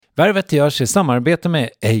Värvet görs i samarbete med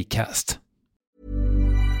Acast.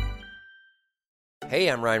 Hey,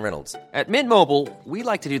 I'm Ryan Reynolds. At Mint Mobile,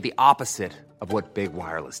 we like to do the opposite of what Big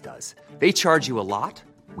Wireless does. They charge you a lot,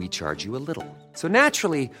 we charge you a little. So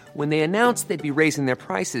naturally, when they announced they'd be raising their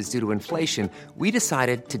prices due to inflation, we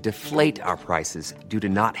decided to deflate our prices due to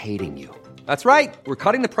not hating you. That's right. We're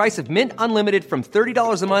cutting the price of Mint Unlimited from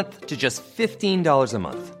 $30 a month to just $15 a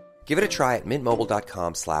month. Give it a try at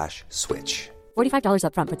mintmobile.com/switch. $45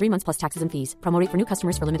 up front for 3 months plus taxes and fees. Promo rate for new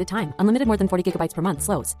customers for limited time. Unlimited more than 40 gigabytes per month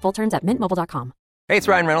slows. Full terms at mintmobile.com. Hey, it's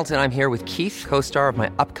Ryan Reynolds, and I'm here with Keith, co-star of my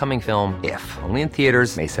upcoming film, If, only in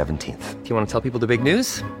theaters May 17th. Do you want to tell people the big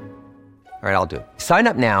news? All right, I'll do it. Sign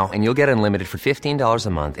up now and you'll get unlimited for $15 a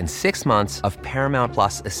month and 6 months of Paramount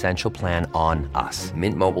Plus Essential Plan on us.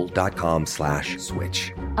 mintmobile.com/switch.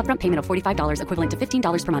 Upfront payment of $45 equivalent to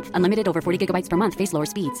 $15 per month. Unlimited over 40 gigabytes per month. Face lower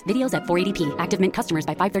speeds. Videos at 480p. Active Mint customers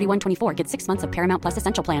by 531.24 get 6 months of Paramount Plus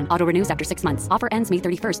Essential Plan. Auto renews after 6 months. Offer ends May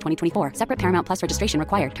 31st, 2024. Separate Paramount Plus registration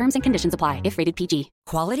required. Terms and conditions apply if rated PG.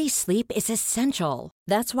 Quality sleep is essential.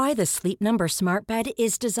 That's why the Sleep Number Smart Bed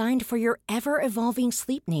is designed for your ever-evolving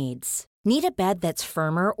sleep needs. Need a bed that's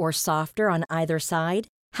firmer or softer on either side?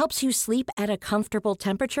 Helps you sleep at a comfortable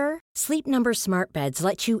temperature? Sleep Number Smart Beds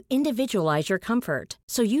let you individualize your comfort,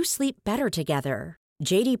 so you sleep better together.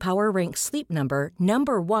 J.D. Power ranks Sleep Number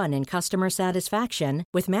 #1 in customer satisfaction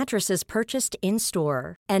with mattresses purchased in-store.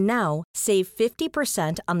 And now, save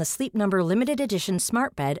 50% on the Sleep Number Limited Edition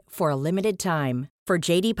Smart Bed for a limited time. For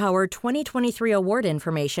J.D. Power 2023 award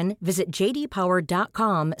information, visit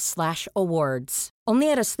jdpower.com/awards.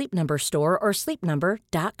 Only at a Sleep Number store or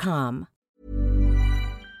sleepnumber.com.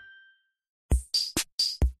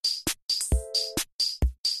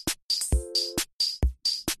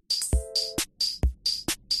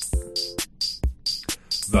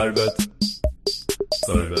 Värvet,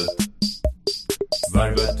 värvet,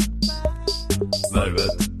 värvet,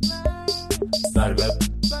 värvet, värvet,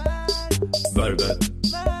 värvet,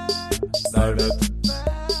 värvet,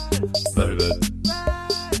 värvet.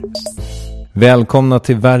 Välkomna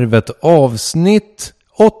till Värvet avsnitt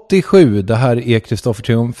 87. Det här är Kristoffer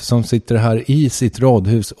Triumf som sitter här i sitt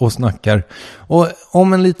radhus och snackar. Och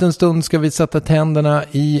om en liten stund ska vi sätta tänderna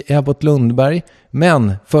i Ebbot Lundberg.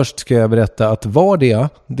 Men först ska jag berätta att Vardia,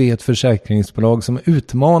 det är ett försäkringsbolag som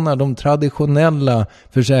utmanar de traditionella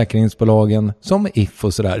försäkringsbolagen som If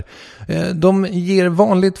och sådär. De ger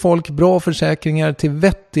vanligt folk bra försäkringar till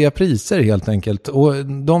vettiga priser helt enkelt. Och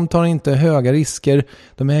de tar inte höga risker,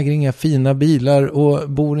 de äger inga fina bilar och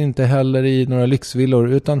bor inte heller i några lyxvillor.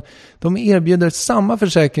 Utan de erbjuder samma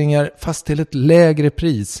försäkringar fast till ett lägre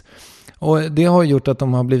pris. Och det har gjort att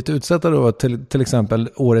de har blivit utsatta då till exempel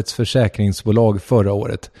årets försäkringsbolag förra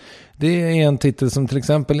året. Det är en titel som till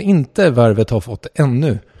exempel inte Värvet har fått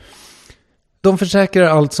ännu. De försäkrar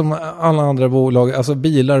allt som alla andra bolag, alltså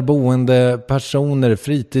bilar, boende, personer,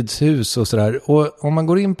 fritidshus och sådär. Och om man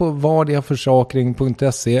går in på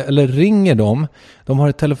vardiaförsäkring.se eller ringer dem, de har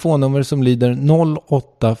ett telefonnummer som lyder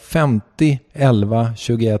 0850 11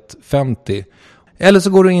 21 50. Eller så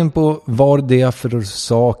går du in på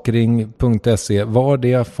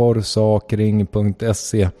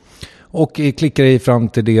vardiaförsakring.se och klickar dig fram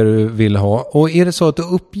till det du vill ha. Och är det så att du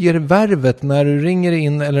uppger Värvet när du ringer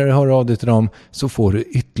in eller hör av dig till dem, så får du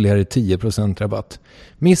ytterligare 10% rabatt.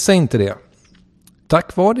 Missa inte det.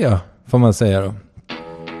 Tack Vardia, får man säga då.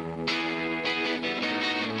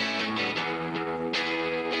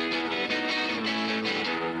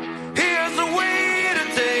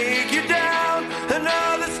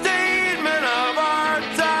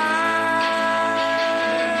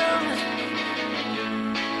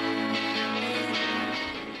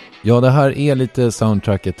 Ja, det här är lite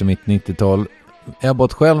soundtracket till mitt 90-tal.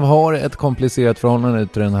 Ebbot själv har ett komplicerat förhållande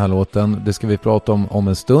till den här låten. Det ska vi prata om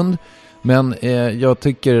en stund. Men jag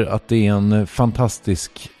tycker att det är en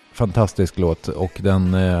fantastisk låt. Och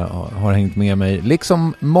den har hängt med mig.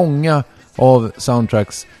 Liksom många av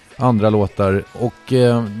soundtracks andra låtar. Och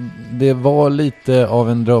det var lite av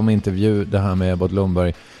en drömintervju det här med Ebbot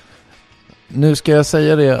Lundberg. Nu ska jag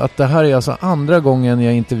säga det att det här är alltså andra gången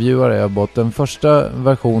jag intervjuar Ebbot. Den första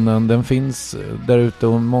versionen, den finns där ute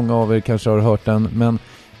och många av er kanske har hört den. Men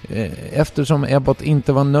eftersom Ebbot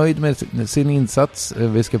inte var nöjd med sin insats,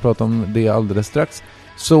 vi ska prata om det alldeles strax,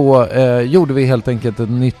 så gjorde vi helt enkelt ett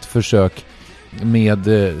nytt försök med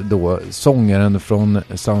då sångaren från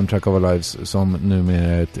Soundtrack of Our Lives som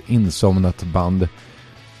numera är ett insomnat band.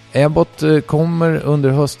 Ebbot kommer under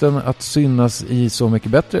hösten att synas i Så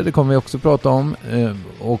mycket bättre. Det kommer vi också prata om.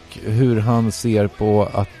 Och hur han ser på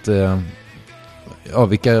att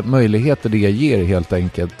vilka möjligheter det ger helt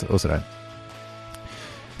enkelt och sådär.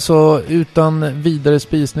 Så utan vidare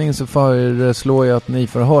spisning så föreslår jag att ni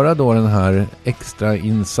får höra då den här extra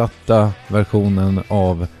insatta versionen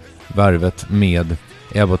av Värvet med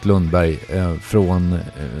Ebbot Lundberg från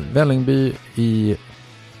Vällingby i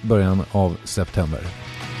början av september.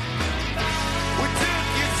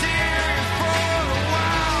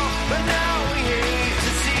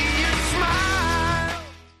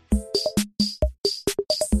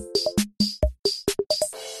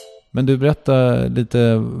 Men du, berättar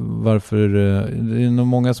lite varför, det är nog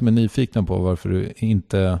många som är nyfikna på varför du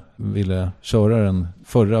inte ville köra den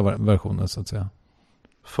förra versionen så att säga.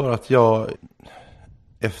 För att jag,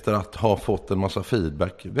 efter att ha fått en massa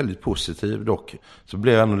feedback, väldigt positiv dock, så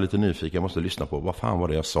blev jag ändå lite nyfiken. Jag måste lyssna på vad fan var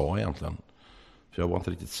det jag sa egentligen. För jag var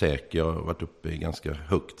inte riktigt säker. Jag har varit uppe i ganska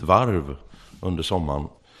högt varv under sommaren.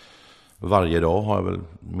 Varje dag har jag väl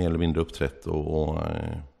mer eller mindre uppträtt och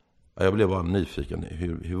jag blev bara nyfiken.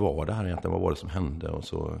 Hur var det här egentligen? Vad var det som hände? Och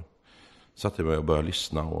så satte jag mig och började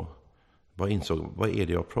lyssna och bara insåg, vad är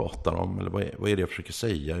det jag pratar om? Eller vad är det jag försöker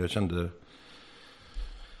säga? Jag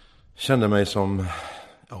kände mig som,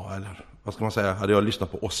 ja, eller vad ska man säga? Hade jag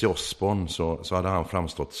lyssnat på Ozzy Osbourne så hade han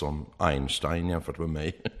framstått som Einstein jämfört med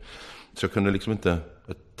mig. Så jag kunde liksom inte,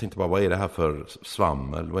 jag tänkte bara, vad är det här för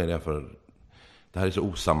svammel? Vad är det här för... Det här är så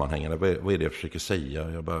osammanhängande. Vad är det jag försöker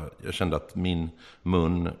säga? Jag kände att min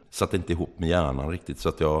mun satt inte ihop med hjärnan riktigt. Så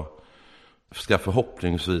att jag ska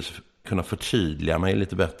förhoppningsvis kunna förtydliga mig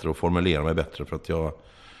lite bättre och formulera mig bättre. För att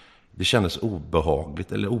det kändes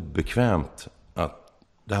obehagligt eller obekvämt att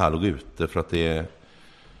det här låg ute. För att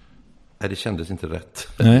det kändes inte rätt.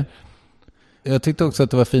 Nej. Jag tyckte också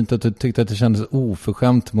att det var fint att du tyckte att det kändes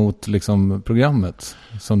oförskämt mot liksom programmet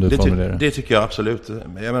som du formulerade. Det tycker jag absolut. Jag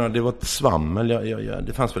menar, det var ett svammel.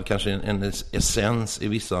 Det fanns väl kanske en essens i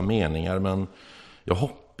vissa meningar, men jag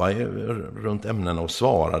hoppade runt ämnena och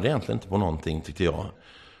svarade egentligen inte på någonting, tyckte jag.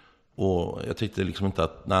 Och jag tyckte liksom inte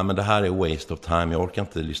att nej, men det här är waste of time. Jag orkar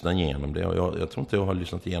inte lyssna igenom det. Och jag tror inte jag har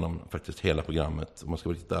lyssnat igenom faktiskt hela programmet, om man ska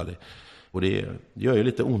vara riktigt ärlig. Och det gör ju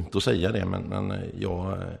lite ont att säga det, men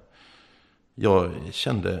jag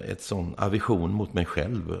kände ett sån aversion mot mig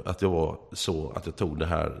själv, att jag var så att jag tog det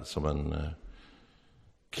här som en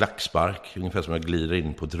klackspark, ungefär som jag glider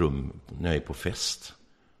in på ett rum när jag är på fest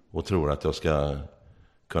och tror att jag ska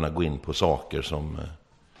kunna gå in på saker som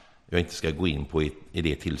jag inte ska gå in på i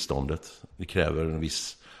det tillståndet. Det kräver en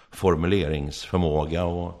viss formuleringsförmåga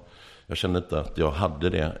och jag kände inte att jag hade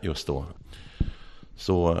det just då.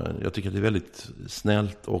 Så jag tycker att det är väldigt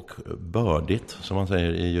snällt och bördigt, som man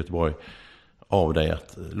säger i Göteborg, av dig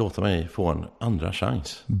att låta mig få en andra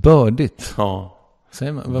chans. Bördigt? Ja.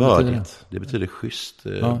 Säger man, vad betyder det? Det betyder schysst,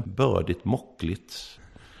 bördigt, mockligt.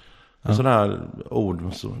 Ja. Sådana här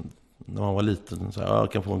ord som, när man var liten, så här,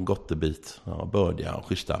 jag kan få en gottebit. Ja, bördiga och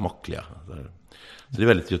schyssta, mockliga. Så det är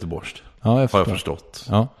väldigt göteborgskt, har jag förstått.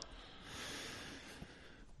 Ja.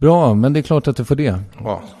 Bra, men det är klart att du får det.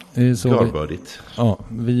 Ja, görbördigt. Ja,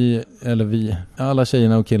 alla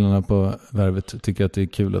tjejerna och killarna på Värvet tycker att det är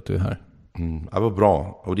kul att du är här. Det var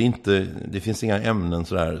bra. Och det finns inga ämnen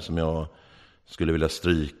sådär som jag skulle vilja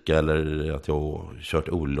stryka, eller att jag kört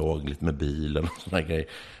olagligt med bilen och sådana grejer.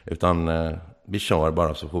 Utan vi kör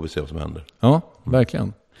bara, så får vi se vad som händer. Ja,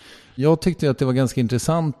 verkligen. Jag tyckte att det var ganska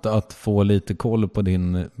intressant att få lite koll på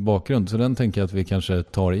din bakgrund. Så den tänker jag att vi kanske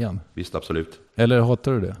tar igen. Visst, absolut. Eller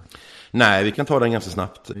hatar du det? Nej, vi kan ta den ganska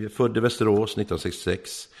snabbt. Jag är född i Västerås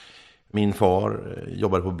 1966. Min far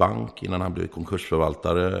jobbade på bank innan han blev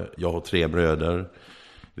konkursförvaltare. Jag har 3 bröder.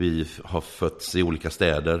 Vi har fötts i olika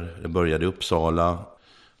städer. Jag började i Uppsala,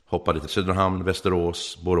 hoppade till Söderhamn,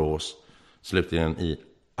 Västerås, Borås. Slutligen i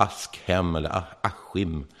Askhem eller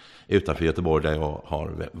Askim utanför Göteborg, där jag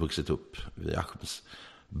har vuxit upp vid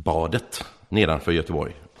Askimsbadet nedanför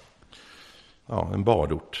Göteborg. Ja, en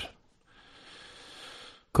badort.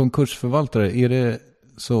 Konkursförvaltare, är det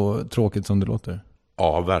så tråkigt som det låter?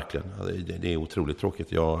 Ja, verkligen. Det är otroligt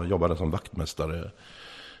tråkigt. Jag jobbade som vaktmästare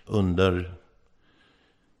när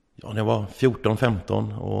jag var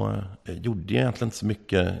 14-15 och gjorde egentligen inte så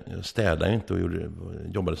mycket. Jag städade inte och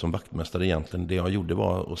jobbade som vaktmästare egentligen. Det jag gjorde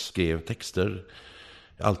var att skrev texter,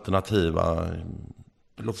 alternativa.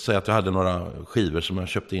 Låt oss säga att jag hade några skivor som jag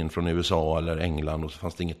köpte in från USA eller England och så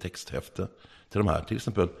fanns det inget texthäfte till de här. Till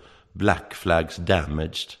exempel Black Flags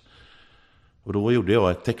Damaged. Och då gjorde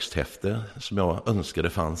jag ett texthäfte som jag önskade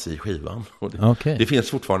fanns i skivan. Och det finns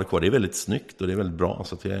fortfarande kvar. Det är väldigt snyggt och det är väldigt bra.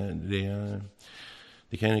 Så att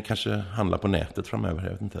det kan ju kanske handla på nätet framöver.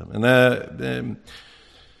 Jag vet inte. Men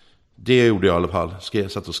det gjorde jag i alla fall.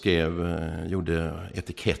 Satt och gjorde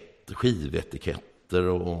skivetiketter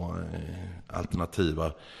och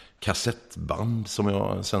alternativa kassettband som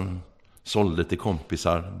jag sen sålde till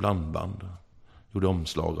kompisar blandband. Gjorde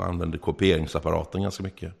omslag och använde kopieringsapparaten ganska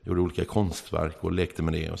mycket. Gjorde olika konstverk och lekte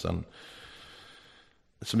med det. Och sen,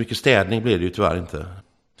 så mycket städning blev det ju tyvärr inte.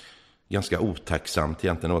 Ganska otacksamt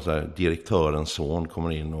egentligen. Det var så här, direktörens son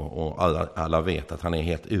kommer in och alla vet att han är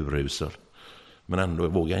helt urusel. Men ändå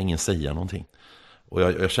vågar ingen säga någonting. Och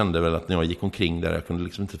jag kände väl att när jag gick omkring där, jag kunde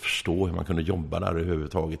liksom inte förstå hur man kunde jobba där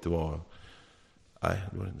överhuvudtaget. Det var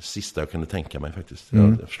det sista jag kunde tänka mig faktiskt.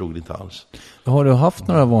 Jag förstod det inte alls. Har du haft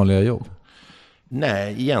några vanliga jobb?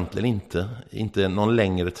 Nej, egentligen inte. Inte någon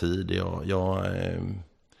längre tid. Jag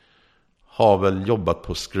har väl jobbat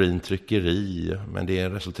på screentryckeri, men det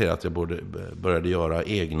resulterade att jag började göra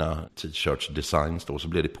egna t-shirts designs då, så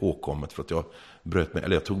blev det påkommet för att jag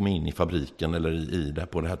jag tog mig in i fabriken eller i där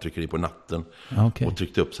på det här tryckeriet på natten och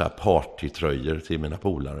tryckte upp så här partytröjor till mina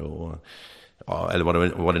polare och eller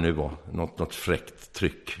vad det nu var, något fräckt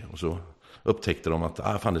tryck, och så upptäckte de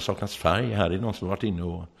att fan, det saknas färg här, det är någon som har varit inne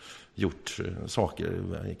och gjort saker,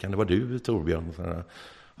 kan det vara du, Torbjörn?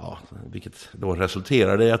 Ja, vilket då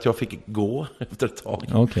resulterade i att jag fick gå efter ett tag.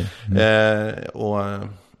 Okay.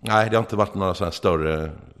 Nej, det har inte varit några sådana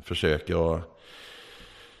större försök. Jag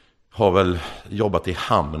har väl jobbat i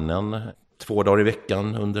hamnen 2 dagar i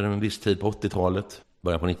veckan under en viss tid på 80-talet,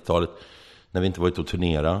 början på 90-talet, när vi inte var ute och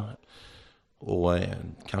turnera. Och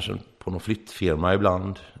kanske på någon flyttfirma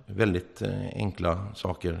ibland. Väldigt enkla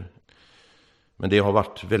saker. Men det har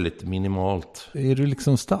varit väldigt minimalt. Är du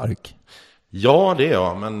liksom stark? Ja, det är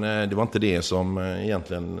jag, men det var inte det som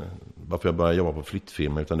egentligen varför jag började jobba på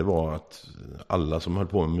flyttfirma, utan det var att alla som höll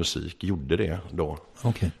på med musik gjorde det då.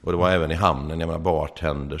 Okay. Och det var även i hamnen, jag menar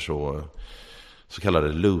bartenders och så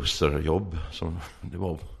kallade loserjobb som det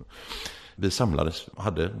var. Vi samlades,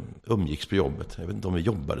 umgicks på jobbet. Jag vet inte om vi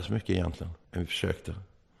jobbade så mycket egentligen, men vi försökte.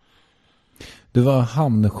 Du var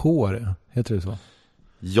hamnjourer, heter det så?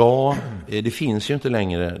 Ja, det finns ju inte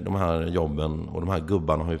längre de här jobben, och de här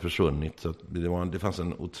gubbarna har ju försvunnit. Så det fanns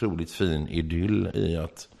en otroligt fin idyll i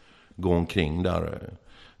att gå omkring där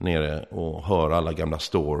nere och höra alla gamla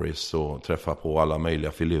stories och träffa på alla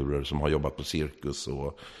möjliga filurer som har jobbat på cirkus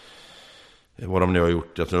och vad de nu har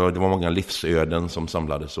gjort. Jag tror det var många livsöden som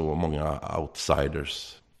samlades och många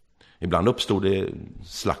outsiders. Ibland uppstod det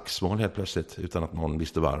slagsmål helt plötsligt utan att någon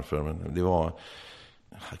visste varför, men det var...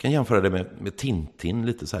 Jag kan jämföra det med Tintin,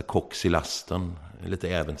 lite så här kox i lasten, lite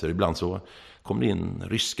äventyr. Ibland så kom det in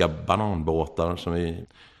ryska bananbåtar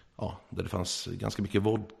där det fanns ganska mycket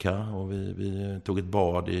vodka, och vi tog ett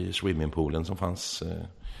bad i swimmingpoolen som fanns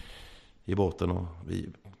i båten, och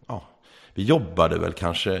vi jobbade väl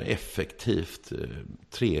kanske effektivt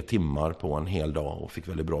 3 timmar på en hel dag och fick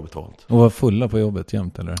väldigt bra betalt. Och var fulla på jobbet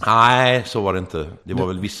jämt, eller? Nej, så var det inte. Det var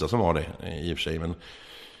väl vissa som var det i och för sig, men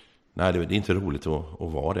nej, det är inte roligt att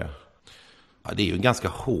vara det. Ja, det är ju en ganska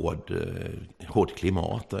hård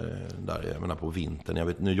klimat där, jag menar på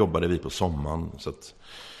vintern. Nu jobbade vi på sommaren, så att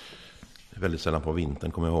väldigt sällan på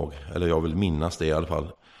vintern kommer jag ihåg. Eller jag vill minnas det i alla fall.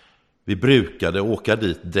 Vi brukade åka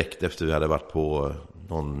dit direkt efter vi hade varit på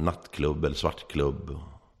någon nattklubb eller svartklubb.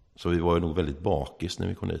 Så vi var ju nog väldigt bakis när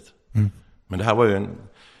vi kom dit. Men det här var ju en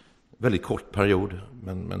väldigt kort period.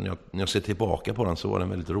 Men när jag ser tillbaka på den så var den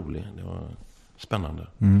väldigt rolig. Det var spännande.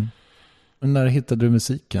 Men när hittade du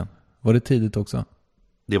musiken? Var det tidigt också?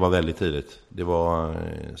 Det var väldigt tidigt. Det var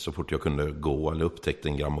så fort jag kunde gå eller upptäckte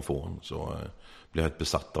en grammofon så blev jag helt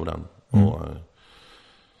besatt av den. Och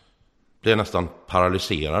blev nästan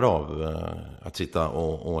paralyserad av att sitta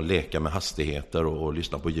och leka med hastigheter och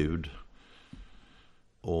lyssna på ljud.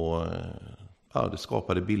 Och det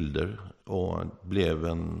skapade bilder och blev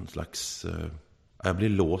en slags... jag blev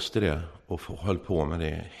låst i det och höll på med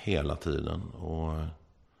det hela tiden. Och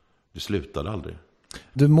det slutade aldrig.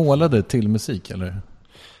 Du målade till musik, eller?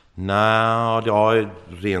 Nej,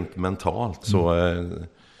 rent mentalt så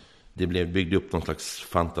det byggde upp någon slags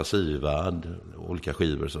fantasivärld, olika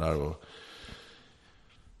skivor sådär, och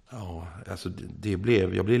alltså jag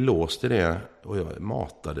blev låst i det, och jag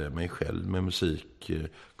matade mig själv med musik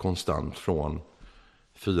konstant från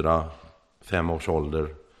 4-5 års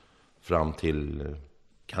ålder fram till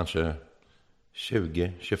kanske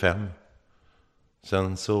 20-25.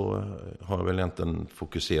 Sen så har jag väl egentligen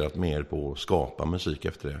fokuserat mer på att skapa musik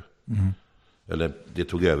efter det. Eller det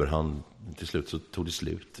tog överhand. Till slut så tog det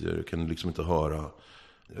slut. Jag kunde liksom inte höra.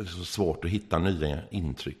 Det är så svårt att hitta nya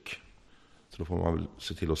intryck. Så då får man väl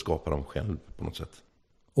se till att skapa dem själv på något sätt.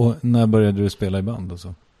 Och när började du spela i band och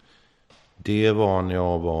så? Det var när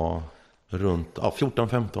jag var runt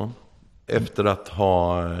 14-15. Efter att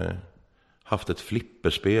ha haft ett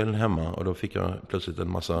flipperspel hemma. Och då fick jag plötsligt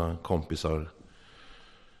en massa kompisar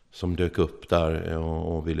som dök upp där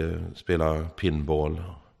och ville spela pinball.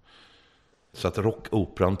 Så att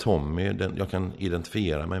rockoperan Tommy, jag kan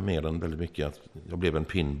identifiera mig med den väldigt mycket. Att jag blev en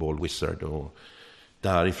pinball wizard och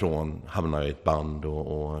därifrån hamnade jag i ett band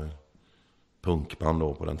och punkband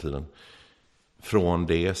då på den tiden. Från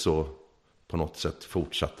det så på något sätt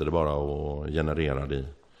fortsatte det bara och genererade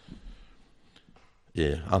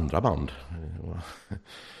i andra band.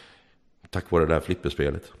 Tack vare det där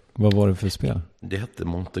flipperspelet. Vad var det för spel? Det hette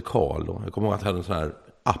Monte Carlo. Jag kommer ihåg att jag hade en sån här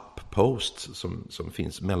up-post som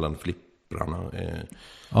finns mellan flipprarna.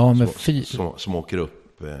 Som åker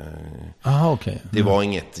upp. Okay. Det var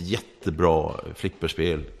inget jättebra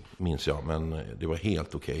flipperspel, minns jag. Men det var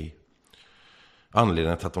helt okej.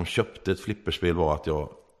 Anledningen till att de köpte ett flipperspel var att jag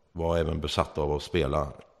var även besatt av att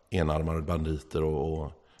spela enarmade banditer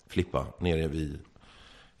och flippa nere vid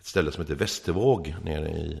ett ställe som heter Västervåg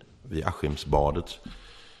nere vid Askimsbadet.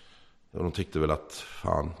 Och de tyckte väl att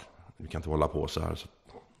fan, vi kan inte hålla på så här. Så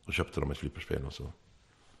då köpte de ett flipperspel och så.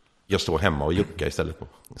 Jag står hemma och juckar istället på.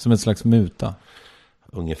 Som ett slags muta?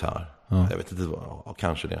 Ungefär. Ja. Jag vet inte vad,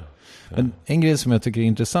 kanske det. Men en grej som jag tycker är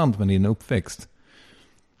intressant med din uppväxt,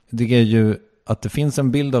 det är ju att det finns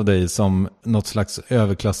en bild av dig som något slags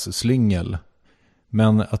överklasslyngel.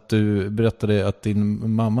 Men att du berättade att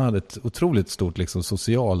din mamma hade ett otroligt stort liksom,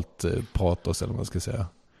 socialt patos, eller vad man ska säga.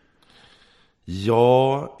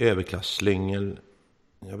 Ja, överklasslyngel.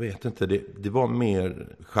 Jag vet inte, det var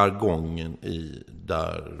mer jargongen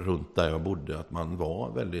runt där jag bodde. Att man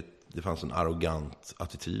var det fanns en arrogant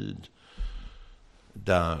attityd.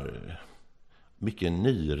 Där mycket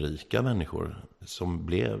nyrika människor som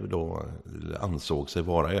ansåg sig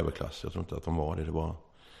vara överklass. Jag tror inte att de var det var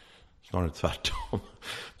snarare tvärtom.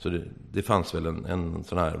 Så det fanns väl en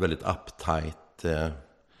sån här väldigt uptight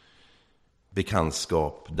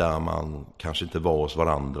bekantskap där man kanske inte var hos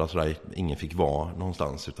varandra. Så där, ingen fick vara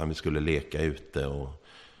någonstans utan vi skulle leka ute.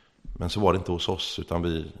 Men så var det inte hos oss utan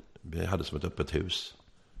vi hade som ett öppet hus.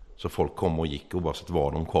 Så folk kom och gick oavsett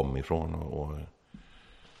var de kom ifrån. Och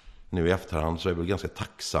nu i efterhand så är jag väl ganska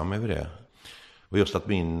tacksam över det. Och just att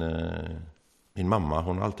min mamma,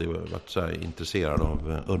 hon har alltid varit så här intresserad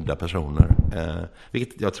av udda personer.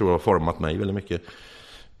 Vilket jag tror har format mig väldigt mycket.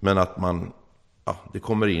 Men att det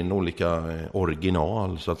kommer in olika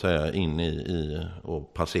original så att säga in i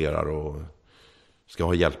och passerar och ska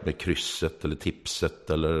ha hjälp med krysset eller tipset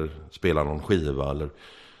eller spela någon skiva.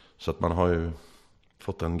 Så att man har ju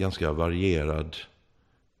fått en ganska varierad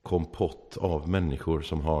kompott av människor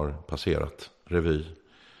som har passerat revy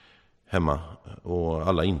hemma. Och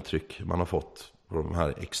alla intryck man har fått på de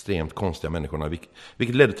här extremt konstiga människorna.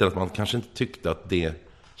 Vilket ledde till att man kanske inte tyckte att det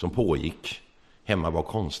som pågick hemma var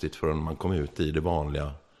konstigt förrän man kom ut i det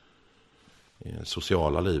vanliga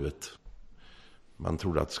sociala livet. Man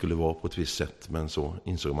trodde att det skulle vara på ett visst sätt, men så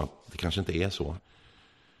insåg man att det kanske inte är så.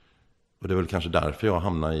 Och det är väl kanske därför jag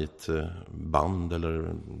hamnade i ett band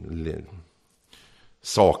eller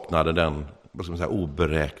saknade den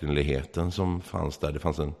oberäkneligheten som fanns där. Det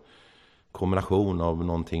fanns en kombination av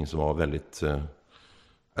någonting som var väldigt,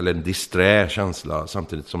 eller en disträ känsla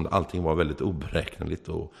samtidigt som allting var väldigt oberäkneligt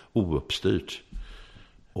och ouppstyrt.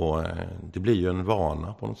 Och det blir ju en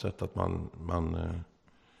vana på något sätt att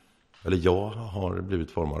eller jag har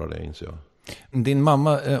blivit formad av det, inser jag. Din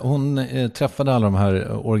mamma, hon träffade alla de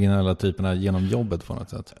här originella typerna genom jobbet på något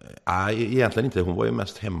sätt? Nej, egentligen inte. Hon var ju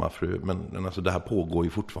mest hemmafru. Men alltså det här pågår ju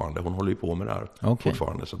fortfarande. Hon håller ju på med det här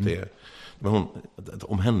fortfarande. Så men ett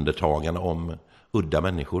omhändertagande om udda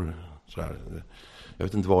människor. Så här. Jag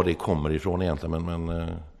vet inte var det kommer ifrån egentligen. Men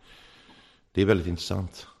det är väldigt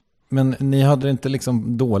intressant. Men ni hade inte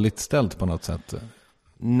liksom dåligt ställt på något sätt?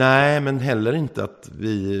 Nej, men heller inte att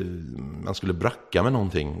man skulle bracka med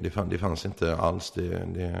någonting. Det fanns inte alls.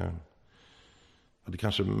 Det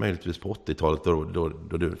kanske möjligtvis på 80-talet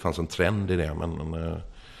då det fanns en trend i det. Men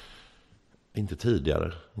inte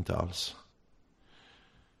tidigare, inte alls.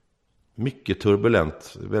 Mycket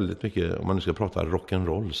turbulent, väldigt mycket. Om man nu ska prata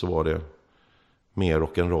rock'n'roll så var det mer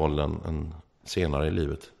rock'n'roll än senare i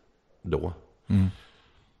livet då. Mm.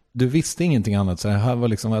 Du visste ingenting annat, så här var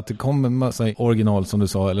liksom att det kom en massa original som du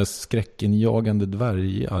sa, eller skräckinjagande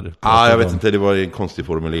dvärgar. Jag vet inte, det var en konstig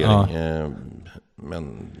formulering.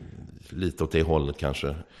 Men lite åt det hållet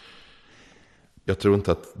kanske. Jag tror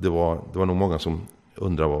inte att det var nog många som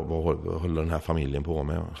undrar vad håller den här familjen på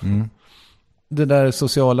med. Mm. Det där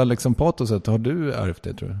sociala liksom patoset, har du ärvt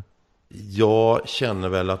det, tror du? Jag känner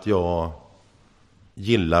väl att jag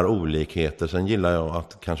gillar olikheter. Sen gillar jag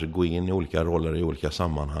att kanske gå in i olika roller i olika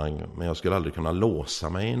sammanhang. Men jag skulle aldrig kunna låsa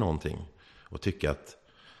mig i någonting. Och tycka att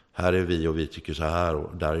här är vi och vi tycker så här.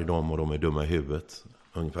 Och där är de och de är dumma i huvudet.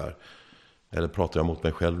 Ungefär. Eller pratar jag mot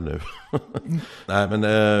mig själv nu? Nej, men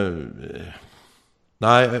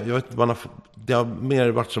Nej, jag vet inte, det har mer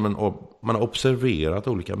varit som man har observerat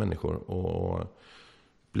olika människor och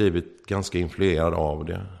blivit ganska influerad av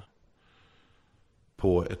det.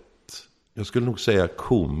 På ett, jag skulle nog säga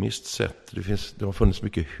komiskt sätt. Det har funnits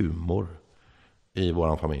mycket humor i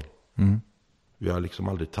våran familj. Mm. Vi har liksom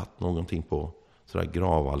aldrig tagit någonting på sådär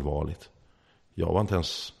gravallvarligt. Jag var inte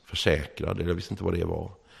ens försäkrad, jag visste inte vad det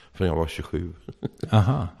var förrän jag var 27.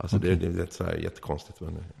 Aha, alltså okay. Det är sådär jättekonstigt.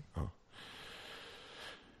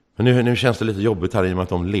 Men nu känns det lite jobbigt här i och med att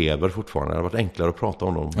de lever fortfarande. Det hade varit enklare att prata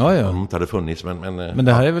om dem om de inte hade funnits. Men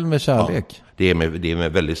det här är väl med kärlek? Ja, det är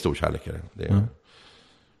med väldigt stor kärlek.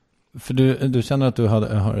 För du känner att du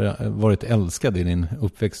har varit älskad i din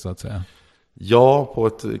uppväxt så att säga? Ja, på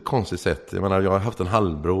ett konstigt sätt. Jag har haft en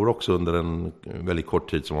halvbror också under en väldigt kort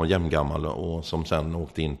tid som var jämngammal och som sen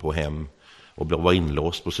åkte in på hem och var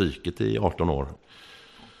inlåst på psyket i 18 år.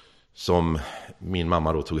 Som min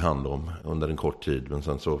mamma då tog hand om under en kort tid. Men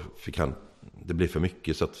sen så fick det blev för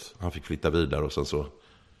mycket så att han fick flytta vidare. Och sen så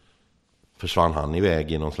försvann han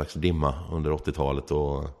iväg i någon slags dimma under 80-talet.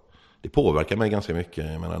 Och det påverkade mig ganska mycket.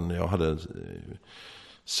 Jag hade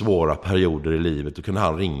svåra perioder i livet. Då kunde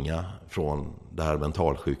han ringa från det här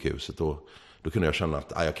mentalsjukhuset. Och då kunde jag känna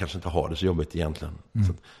att jag kanske inte har det så jobbigt egentligen. Mm.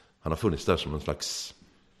 Så han har funnits där som en slags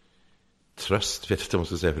tröst, vet jag inte vad man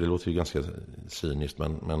ska säga, för det låter ju ganska cyniskt,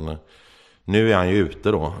 men nu är han ju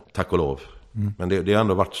ute då, tack och lov. Mm. Men det har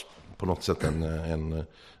ändå varit på något sätt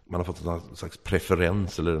man har fått en slags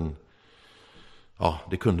preferens eller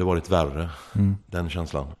det kunde varit värre, den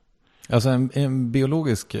känslan. Alltså en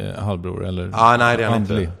biologisk halvbror eller? Nej, det är han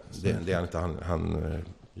inte. Det är han inte.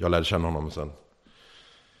 Jag lärde känna honom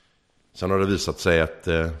sen har det visat sig att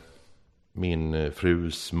min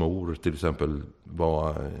frus mor till exempel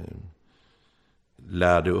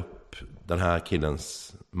lärde upp den här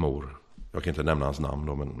killens mor. Jag kan inte nämna hans namn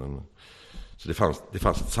då, men så det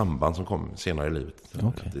fanns ett samband som kom senare i livet.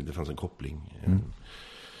 Okay. Det fanns en koppling.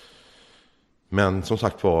 Men som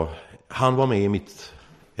sagt han var med i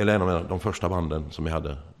en av de första banden som jag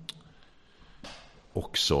hade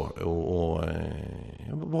också. Och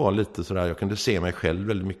jag var lite sådär, jag kunde se mig själv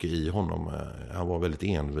väldigt mycket i honom. Han var väldigt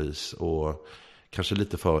envis och kanske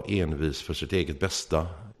lite för envis för sitt eget bästa.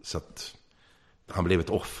 Så att han blev ett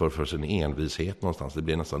offer för sin envishet någonstans. Det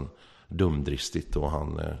blev nästan dumdristigt och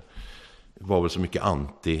han var väl så mycket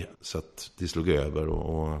anti så att det slog över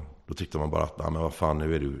och då tyckte man bara att men vad fan,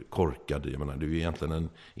 nu är du korkad. Jag menar, du är egentligen en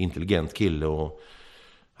intelligent kille och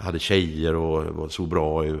hade tjejer och såg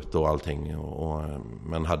bra ut och allting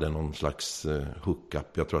men hade någon slags hookup.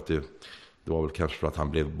 Jag tror att det var väl kanske för att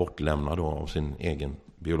han blev bortlämnad då av sin egen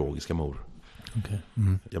biologiska mor. Okay.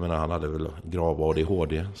 Mm. Jag menar, han hade väl grav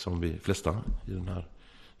ADHD som vi flesta i den här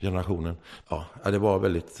generationen. Ja, det var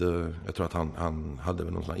väldigt, jag tror att han hade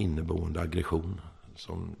väl någon sån här inneboende aggression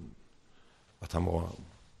som att han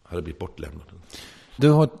hade blivit bortlämnad. Du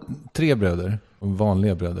har 3 bröder,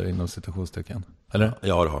 vanliga bröder inom citationstecken, eller?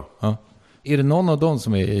 Ja, det har. Ja. Är det någon av dem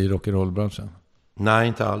som är i rock'n'roll-branschen? Nej,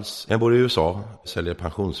 inte alls. Jag bor i USA, säljer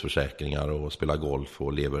pensionsförsäkringar och spelar golf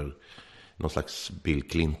och lever någon slags Bill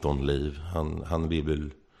Clinton-liv. Han vill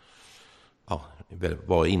väl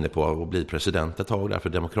vara inne på att bli president ett tag där för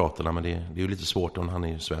Demokraterna, men det är ju lite svårt om han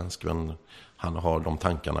är svensk, men han har de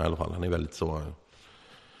tankarna i alla fall. Han är väldigt så.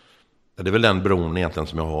 Det är väl den bron egentligen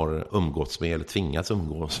som jag har umgåtts med eller tvingats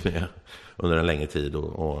umgås med under en längre tid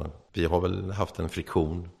och vi har väl haft en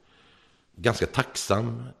friktion, ganska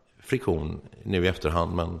tacksam friktion nu i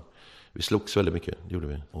efterhand, men vi slogs väldigt mycket, gjorde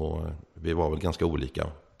vi, och vi var väl ganska olika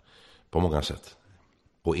på många sätt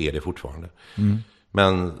och är det fortfarande.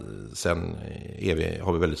 Men sen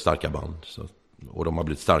har vi väldigt starka band och de har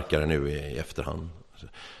blivit starkare nu i efterhand.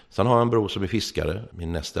 Sen har jag en bror som är fiskare,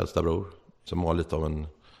 min näst äldsta bror, som var lite av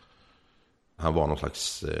han var någon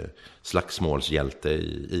slags slagsmålshjälte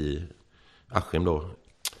i Askim då,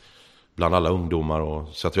 bland alla ungdomar.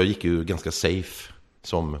 Så att jag gick ju ganska safe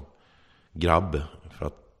som grabb, för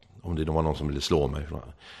att om det var någon som ville slå mig.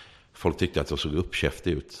 Folk tyckte att jag såg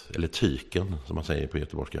uppkäftig ut, eller tyken som man säger på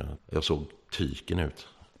göteborgska. Jag såg tyken ut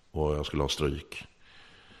och jag skulle ha stryk.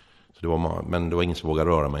 Men det var ingen som vågade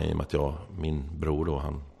röra mig i och med att min bror då,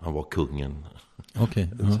 han var kungen. Okej.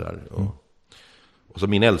 Och så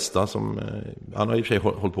min äldsta han har i och för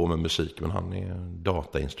sig hållit på med musik, men han är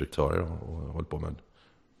datainstruktör och håller på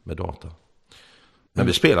med data. Men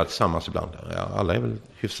vi spelar tillsammans ibland. Alla är väl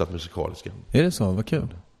hyfsat musikaliska. Är det så? Vad kul.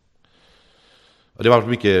 Och det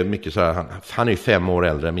var mycket så här, han är ju 5 år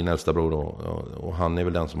äldre än min äldsta bror då, och han är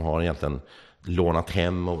väl den som har egentligen lånat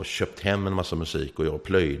hem och köpt hem en massa musik, och jag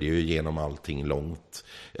plöjde ju igenom allting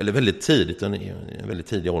väldigt tidigt, en väldigt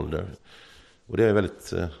tidig ålder. Och det är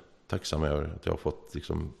väldigt tacksam över att jag har fått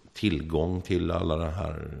liksom tillgång till all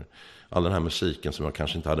den här musiken som jag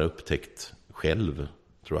kanske inte hade upptäckt själv,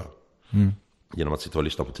 tror jag. Genom att sitta och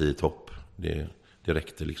lyssna på 10 topp. Det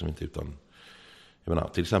räckte liksom inte, utan jag menar,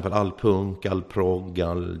 till exempel all punk, all progg,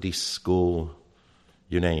 all disco,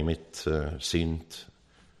 you name it, synt.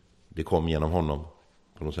 Det kom genom honom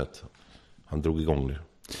på något sätt. Han drog igång det.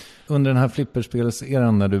 Under den här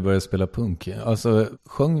flipperspelseran när du började spela punk, alltså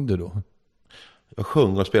sjöng du då? Jag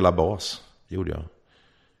sjöng och spelade bas, gjorde jag.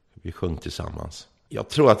 Vi sjöng tillsammans. Jag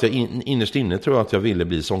tror att jag innerst inne tror jag att jag ville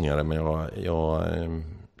bli sångare, men jag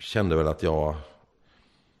kände väl att jag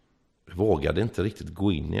vågade inte riktigt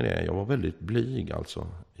gå in i det. Jag var väldigt blyg alltså.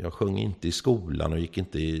 Jag sjöng inte i skolan och gick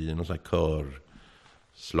inte i någon sån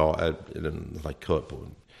här eller någon sån här kör på.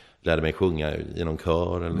 Lärde mig sjunga i någon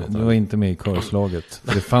kör eller något. Du var inte med i körslaget,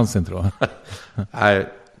 för det fanns inte då. Nej.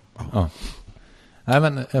 Ja. Nej,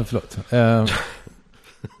 men förlåt.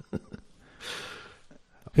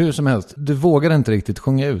 Hur som helst, du vågade inte riktigt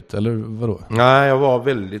sjunga ut, eller vadå? Nej, jag var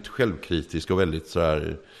väldigt självkritisk och väldigt så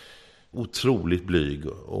här otroligt blyg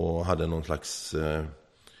och hade någon slags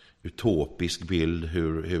utopisk bild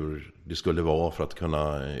hur det skulle vara för att kunna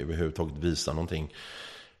överhuvudtaget visa någonting.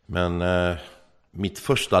 Men mitt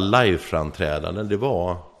första liveframträdande, det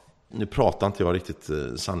var, nu pratar inte jag riktigt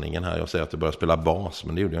sanningen här, jag säger att jag började spela bas,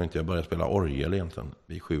 men det gjorde jag inte. Jag började spela orgel egentligen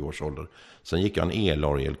vid 7 års ålder. Sen gick jag en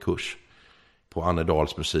elorgelkurs på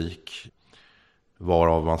Annedals musik,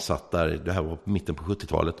 varav man satt där, det här var mitten på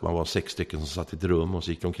 70-talet, man var 6 stycken som satt i ett rum och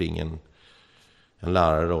så gick omkring en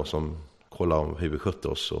lärare då som kollade hur vi skötte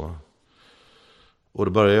oss, och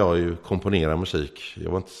då började jag ju komponera musik.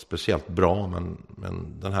 Jag var inte speciellt bra, men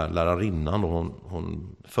den här lärarinnan då,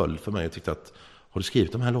 hon föll för mig och tyckte att, har du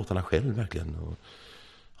skrivit de här låtarna själv verkligen? Och,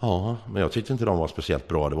 ja, men jag tyckte inte de var speciellt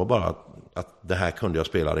bra. Det var bara att det här kunde jag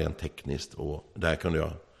spela rent tekniskt och det här kunde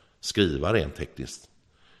jag skriva rent tekniskt.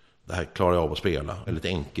 Det här klarar jag av att spela. Det är lite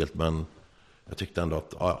enkelt, men jag tyckte ändå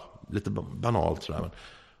att, lite banalt sådär.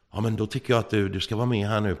 Men då tycker jag att du ska vara med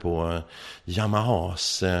här nu på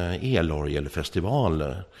Yamahas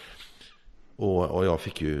elorgelfestival. Och jag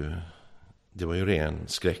fick ju, det var ju ren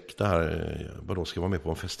skräck där. Vadå, ska jag vara med på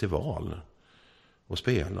en festival och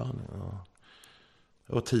spela? Ja.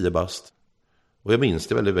 Jag var 10 bast. Och jag minns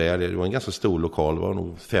det väldigt väl. Det var en ganska stor lokal. Det var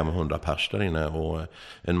nog 500 pers där inne. Och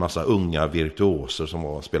en massa unga virtuoser som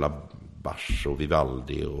var spelade Bach och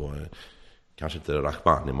Vivaldi och kanske inte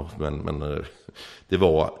Rachmaninoff, men det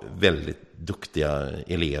var väldigt duktiga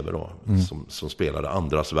elever då, som spelade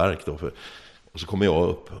andras verk då. Och så kommer jag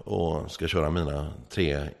upp och ska köra mina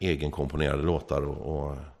 3 egenkomponerade låtar.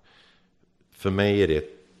 Och för mig är det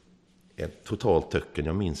ett totalt töcken.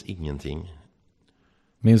 Jag minns ingenting.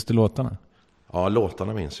 Minns du låtarna? Ja,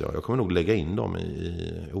 låtarna minns jag. Jag kommer nog lägga in dem i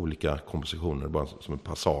olika kompositioner, bara som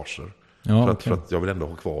passager. Ja, för att jag vill ändå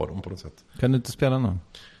ha kvar dem på något sätt. Kan du inte spela någon?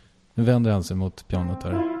 Nu vänder han sig mot pianot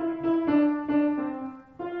här.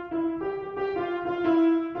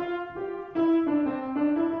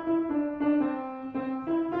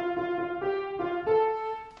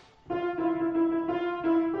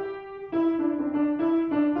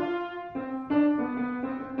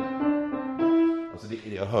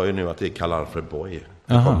 Jag hör ju nu att det är Karl Alfred Boy.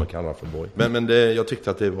 Det kommer Karl Alfred Boy. Men jag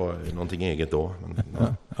tyckte att det var någonting eget då.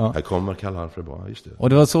 Men, här kommer Karl Alfred Boy, just det. Och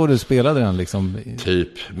det var så du spelade den liksom?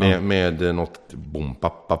 Typ, med något bom,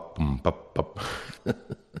 papp, bom, papp.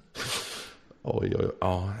 Oj.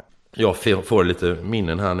 Ja. Jag får lite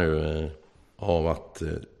minnen här nu av att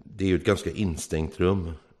det är ju ett ganska instängt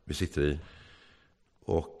rum vi sitter i.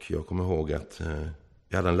 Och jag kommer ihåg att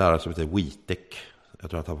jag hade en lärare som heter Witek. Jag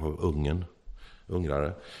tror att han var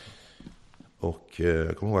ungrare. Och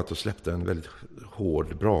jag kommer ihåg att jag släppte en väldigt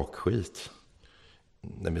hård brakskit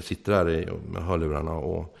när vi sitter där med hörlurarna,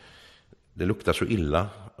 och det luktar så illa,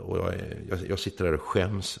 och jag sitter där och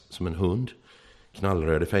skäms som en hund,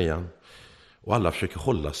 knallröd i fejan, och alla försöker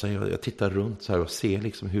hålla sig. Jag tittar runt så här och ser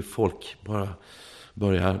liksom hur folk bara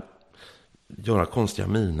börjar göra konstiga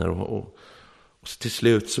miner, och så till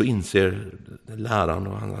slut så inser läraren,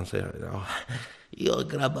 och han säger ja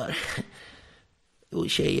grabbar och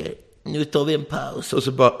tjejer, nu tar vi en paus. Och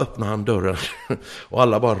så bara öppnar han dörren och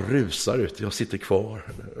alla bara rusar ut. Jag sitter kvar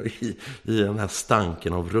i den här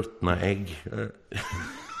stanken av ruttna ägg.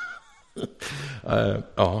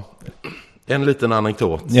 Ja, en liten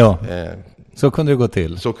anekdot. Ja, så kunde det gå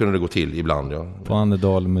till. Så kunde det gå till ibland, ja. På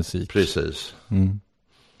Annedal musik. Precis.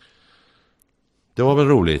 Det var väl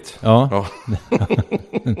roligt. Ja, ja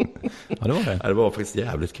det var det. Ja, det var faktiskt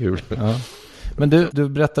jävligt kul. Ja. Men du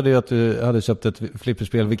berättade ju att du hade köpt ett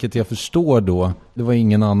flipperspel, vilket jag förstår då, det var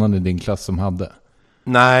ingen annan i din klass som hade.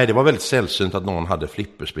 Nej, det var väldigt sällsynt att någon hade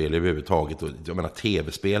flipperspel överhuvudtaget. Och jag menar,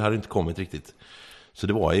 tv-spel hade inte kommit riktigt. Så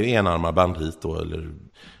det var ju enarmad bandit då,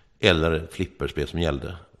 eller flipperspel som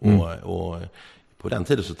gällde. Och på den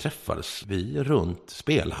tiden så träffades vi runt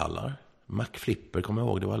spelhallar. McFlipper, kommer jag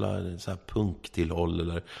ihåg, det var alla så här punktillhåll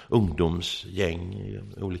eller ungdomsgäng i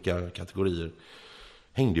olika kategorier.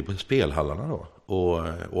 Hängde ju på spelhallarna då.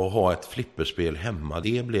 Och ha ett flipperspel hemma,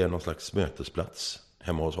 det blev någon slags mötesplats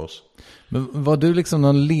hemma hos oss. Men var du liksom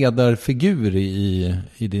någon ledarfigur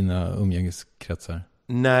i dina umgängeskretsar?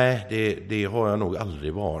 Nej, det har jag nog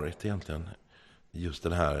aldrig varit egentligen. Just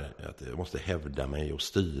det här att jag måste hävda mig och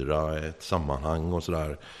styra ett sammanhang och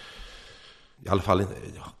sådär. I alla fall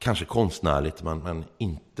kanske konstnärligt, men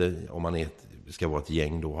inte om man ska vara ett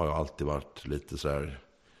gäng, då har jag alltid varit lite sådär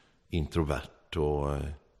introvert och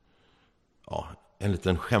ja, en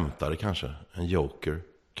liten skämtare kanske, en joker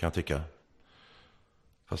kan jag tycka.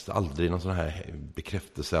 Fast aldrig någon sån här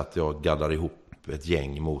bekräftelse att jag gaddar ihop ett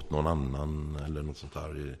gäng mot någon annan eller något sånt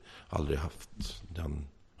där. Aldrig haft den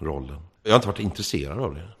rollen. Jag har inte varit intresserad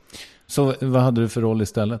av det. Så vad hade du för roll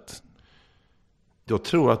istället? Jag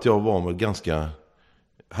tror att jag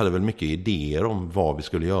hade väl mycket idéer om vad vi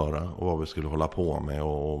skulle göra och vad vi skulle hålla på med,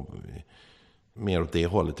 och mer åt det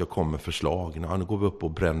hållet. Jag kom med förslag. Nu går vi upp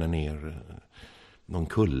och bränner ner någon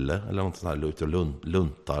kulle eller något sånt här, ute och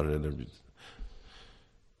luntar, eller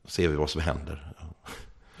ser vi vad som händer.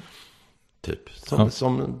 Typ.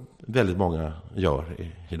 Som väldigt många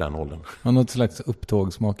gör i den åldern. Något slags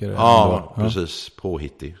upptågsmakare? Ja, precis.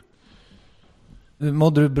 Påhittig.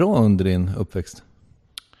 Mådde du bra under din uppväxt?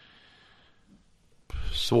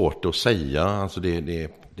 Svårt att säga. Alltså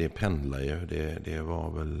det pendlar ju. Det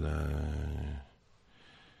var väl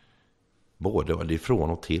både det ifrån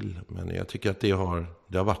och till. Men jag tycker att det har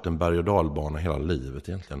varit en berg- och dalbana hela livet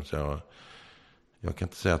egentligen. Så jag kan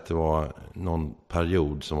inte säga att det var någon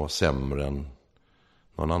period som var sämre än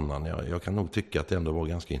någon annan. Jag kan nog tycka att det ändå var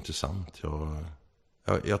ganska intressant.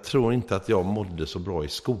 Jag tror inte att jag mådde så bra i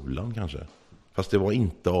skolan kanske. Fast det var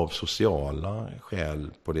inte av sociala skäl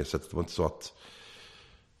på det sättet. Det var inte så att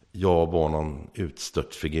jag var någon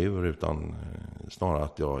utstött figur, utan snarare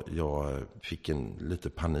att jag fick lite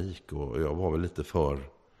panik, och jag var väl lite för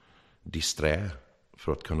disträ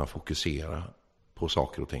för att kunna fokusera på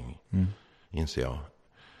saker och ting. Inser jag.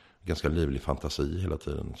 Ganska livlig fantasi hela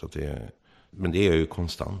tiden. Så att men det är ju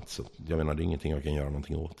konstant, så jag menar, det är ingenting jag kan göra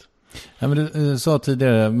någonting åt. Ja, men du sa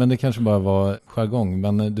tidigare, men det kanske bara var jargong,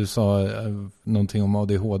 men du sa någonting om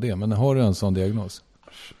ADHD. Men har du en sån diagnos?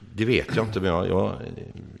 Det vet jag inte, men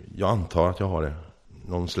jag antar att jag har det.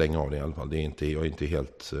 Någon släng av det i alla fall. Jag är inte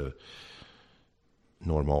helt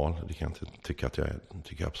normal. Det kan jag inte tycka att jag är. Det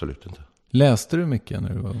tycker jag absolut inte. Läste du mycket när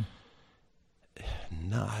du var?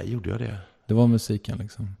 Nej, gjorde jag det? Det var musiken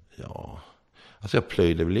liksom? Ja. Alltså jag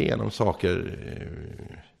plöjde väl igenom saker.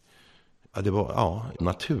 Ja, det var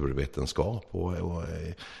naturvetenskap och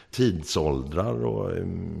tidsåldrar och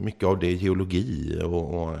mycket av det, geologi,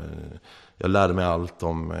 och jag lärde mig allt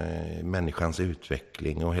om människans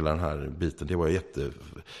utveckling och hela den här biten. Det var jag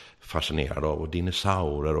jättefascinerad av, och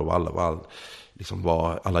dinosaurier och liksom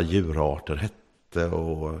vad alla djurarter hette,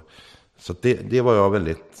 och så det var jag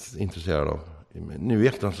väldigt intresserad av. Nu i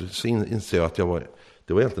efterhand så inser jag att det var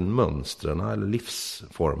egentligen mönstren eller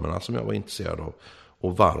livsformerna som jag var intresserad av,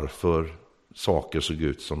 och varför saker såg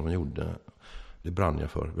ut som de gjorde. Det brann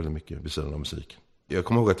jag för väldigt mycket vid sidan av musik. Jag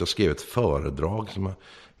kommer ihåg att jag skrev ett föredrag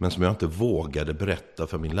men som jag inte vågade berätta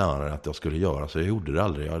för min lärare att jag skulle göra, så jag gjorde det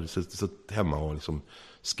aldrig. Jag hade suttit hemma och liksom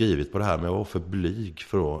skrivit på det här, men jag var för blyg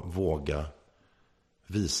för att våga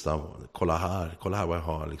visa. Kolla här vad jag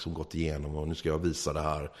har liksom gått igenom, och nu ska jag visa det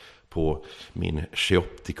här på min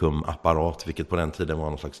Cheopticum-apparat, vilket på den tiden var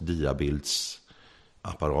någon slags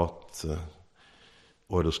diabildsapparat.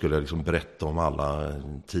 Och då skulle jag liksom berätta om alla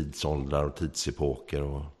tidsåldrar och tidsepoker.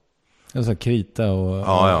 Och alltså krita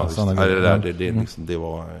och sådana grejer.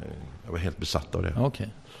 Jag var helt besatt av det. Okay.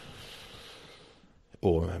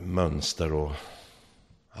 Och mönster och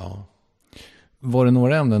ja. Var det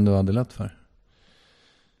några ämnen du hade lätt för?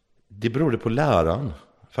 Det berodde på läraren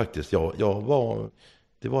faktiskt.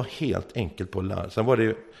 Det var helt enkelt på läraren. Sen var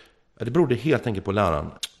det berodde helt enkelt på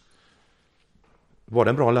läraren. Var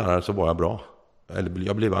det en bra lärare så var jag bra. Eller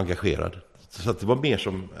jag blev engagerad. Så att det var mer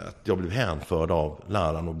som att jag blev hänförd av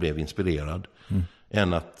läraren och blev inspirerad.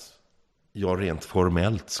 Än att jag rent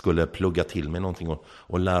formellt skulle plugga till mig någonting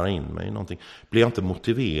och lära in mig någonting. Blev jag inte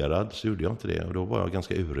motiverad så gjorde jag inte det. Och då var jag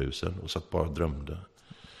ganska urusel och satt bara och drömde.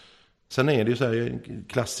 Sen är det ju så här, en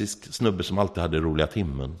klassisk snubbe som alltid hade roliga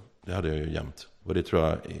timmen. Det hade jag ju jämt. Och det tror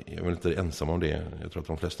jag var inte ensam om det. Jag tror att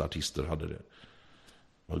de flesta artister hade det.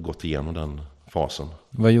 har gått igenom den fasen.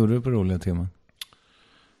 Vad gjorde du på roliga teman?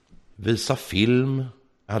 Visa film.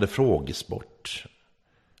 Jag hade frågesport.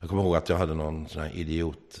 Jag kommer ihåg att jag hade någon sån här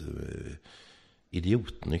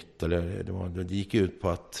idiotnytt. Eller det gick ut på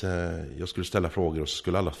att jag skulle ställa frågor och så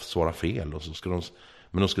skulle alla svara fel. Och så skulle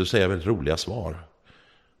men de skulle säga väldigt roliga svar.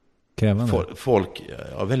 Krävande? Folk,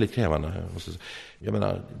 ja, väldigt krävande. Jag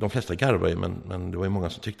menar, de flesta garvar ju, men det var ju många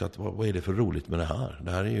som tyckte att vad är det för roligt med det här?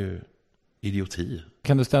 Det här är ju idioti.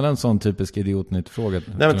 Kan du ställa en sån typisk idiotnytt fråga?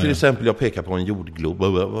 Nej, men till exempel jag pekar på en jordglob.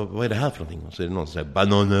 Vad är det här för någonting? Och så är det någon som säger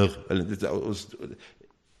bananer.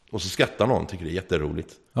 Och så skrattar någon, tycker det är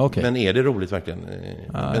jätteroligt. Okay. Men är det roligt verkligen?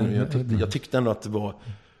 Jag tyckte ändå att det var...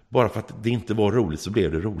 Bara för att det inte var roligt så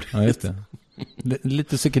blev det roligt. Ja, just det.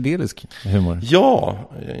 Lite psykedelisk humor. Ja,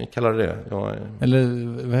 jag kallar det. Eller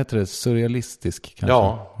vad heter det? Surrealistisk kanske?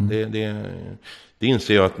 Ja, det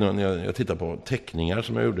inser jag att när jag tittar på teckningar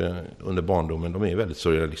som jag gjorde under barndomen. De är väldigt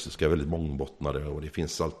surrealistiska, väldigt mångbottnade. Och det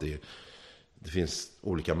finns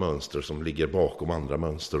olika mönster som ligger bakom andra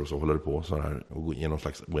mönster. Och så håller det på så här genom någon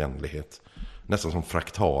slags oändlighet. Nästan som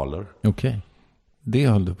fraktaler. Okej. Det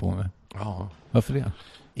höll du på med? Ja. Varför det?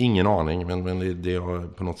 Ingen aning, men det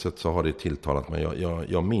på något sätt så har det tilltalat mig.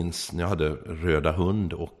 Jag minns när jag hade röda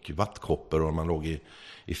hund och vattkoppor och man låg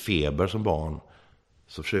i feber som barn.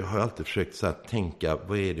 Så har jag alltid försökt så här tänka,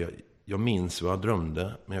 vad är det jag minns vad jag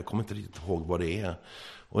drömde, men jag kommer inte riktigt ihåg vad det är.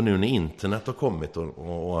 Och nu när internet har kommit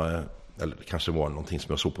eller det kanske var någonting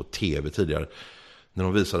som jag såg på tv tidigare, när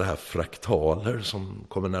de visar det här fraktaler som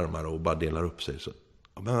kommer närmare och bara delar upp sig, så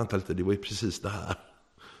men vänta lite, det var ju precis det här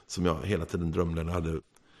som jag hela tiden drömde när jag hade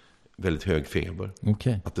väldigt hög feber.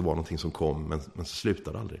 Okay. Att det var någonting som kom, men så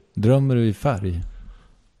slutade aldrig. Drömmer du i färg?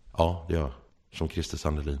 Ja, det gör jag. Som Christer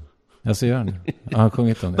Sandelin. Jag ser gärna. Jag har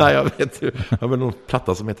sjungit om det. Nej, jag vet ju. Jag har någon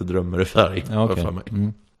platta som heter Drömmer i färg. Okay.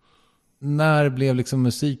 När blev liksom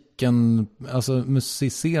musiken, alltså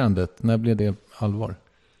musicerandet, när blev det allvar?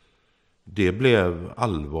 Det blev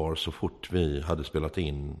allvar så fort vi hade spelat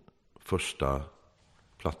in första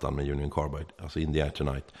plattan med Union Carbide, alltså In the Air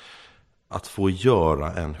Tonight. Att få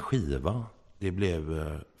göra en skiva, det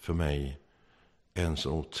blev för mig en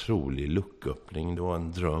så otrolig lucköppning. Det var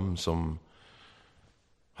en dröm som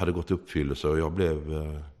hade gått uppfyllelse och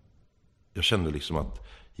jag kände liksom att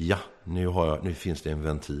ja, nu finns det en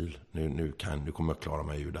ventil. Nu kommer jag klara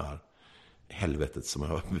mig ur det här helvetet som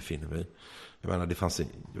jag befinner mig i. Jag menar, jag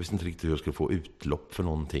visste inte riktigt hur jag skulle få utlopp för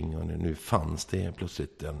någonting, och nu fanns det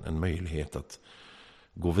plötsligt en möjlighet att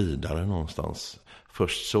gå vidare någonstans.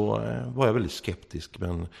 Först så var jag väldigt skeptisk,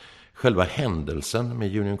 men själva händelsen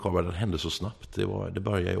med Union Carbide hände så snabbt. Det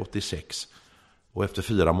började i 86 och efter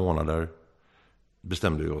 4 månader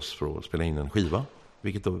bestämde vi oss för att spela in en skiva,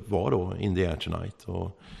 vilket då var In the Air Tonight,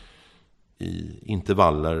 och i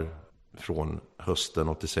intervaller från hösten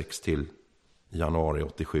 86 till januari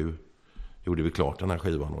 87 gjorde vi klart den här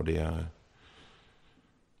skivan, och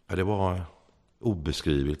det var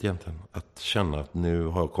obeskrivligt egentligen att känna att nu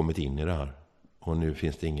har jag kommit in i det här och nu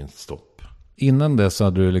finns det ingen stopp. Innan dess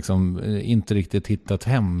hade du liksom inte riktigt hittat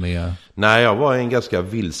hem med... Nej, jag var i en ganska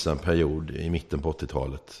vilsen period i mitten på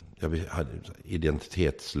 80-talet. Jag hade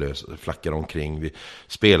identitetslös, flackade omkring. Vi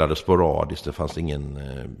spelade sporadiskt, det fanns ingen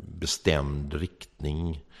bestämd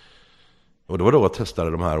riktning. Och det var då jag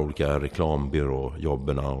testade de här olika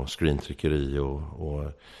reklambyråjobberna och screentryckeri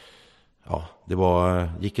och ja,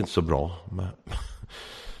 gick inte så bra med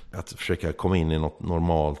att försöka komma in i något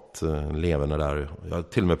normalt levande där. Jag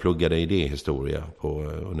till och med pluggade idéhistoria på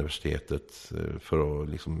universitetet för att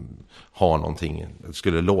liksom ha någonting. Det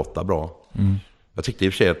skulle låta bra. Mm. Jag tyckte i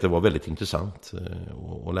och för sig att det var väldigt intressant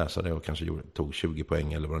att läsa det och kanske tog 20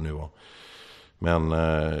 poäng eller vad det nu var. Men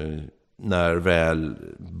när väl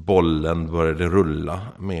bollen började rulla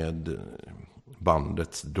med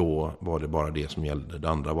bandet, då var det bara det som gällde. Det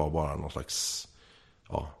andra var bara någon slags,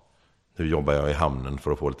 ja, nu jobbar jag i hamnen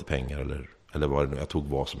för att få lite pengar eller vad det nu, jag tog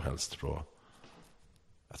vad som helst för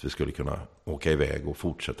att vi skulle kunna åka iväg och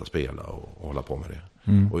fortsätta spela och hålla på med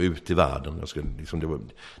det. Mm. Och ut i världen.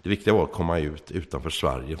 Det viktiga var att komma ut utanför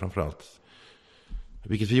Sverige framförallt.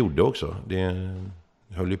 Vilket vi gjorde också. Det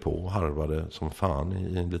höll ju på och harvade som fan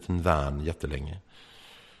i en liten van jättelänge.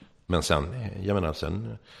 Men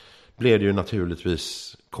sen blev det ju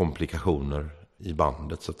naturligtvis komplikationer i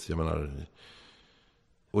bandet. Så att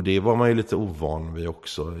och det var man ju lite ovan vid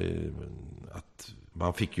också. Att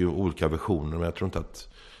man fick ju olika versioner, men jag tror inte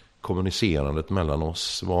att kommunicerandet mellan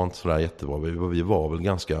oss var inte sådär jättebra. Vi var väl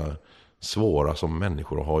ganska svåra som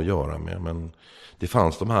människor att ha att göra med. Men det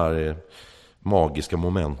fanns de här magiska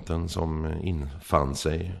momenten som infann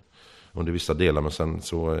sig under vissa delar. Men sen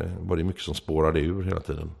så var det mycket som spårade ur hela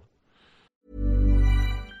tiden.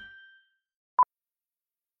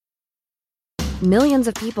 Millions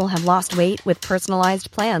of people have lost weight with personalized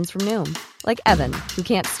plans from Noom. Like Evan, who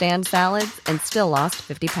can't stand salads and still lost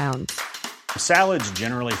 50 pounds. Salads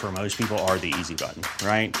generally for most people are the easy button,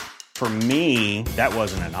 right? For me, that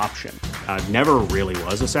wasn't an option. I never really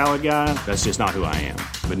was a salad guy. That's just not who I am.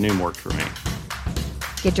 But Noom worked for me.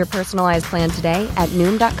 Get your personalized plan today at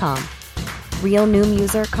Noom.com. Real Noom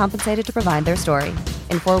user compensated to provide their story.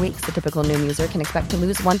 In 4 weeks, the typical Noom user can expect to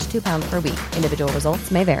lose 1 to 2 pounds per week. Individual results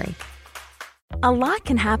may vary. A lot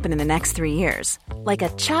can happen in the next 3 years. Like a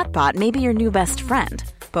chatbot may be your new best friend.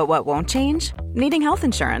 But what won't change? Needing health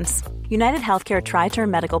insurance. United Healthcare Tri-Term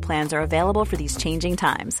Medical Plans are available for these changing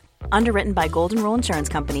times. Underwritten by Golden Rule Insurance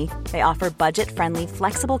Company, they offer budget-friendly,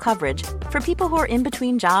 flexible coverage for people who are in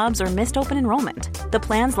between jobs or missed open enrollment. The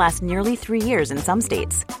plans last nearly 3 years in some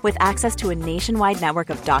states, with access to a nationwide network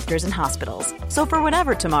of doctors and hospitals. So for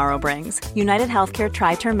whatever tomorrow brings, United Healthcare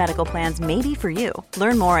Tri-Term Medical Plans may be for you.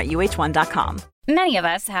 Learn more at uh1.com. Many of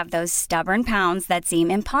us have those stubborn pounds that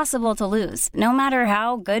seem impossible to lose, no matter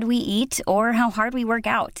how good we eat or how hard we work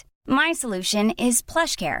out. My solution is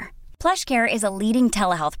PlushCare. PlushCare is a leading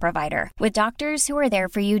telehealth provider with doctors who are there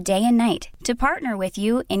for you day and night to partner with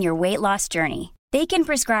you in your weight loss journey. They can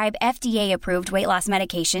prescribe FDA-approved weight loss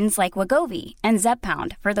medications like Wegovy and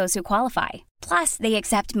Zepbound for those who qualify. Plus, they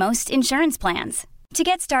accept most insurance plans. To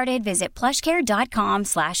get started, visit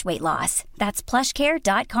plushcare.com/weightloss. That's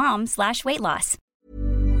plushcare.com/weightloss.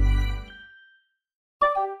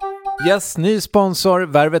 Yes, ny sponsor.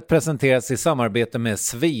 Värvet presenteras i samarbete med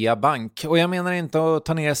Svea Bank. Och jag menar inte att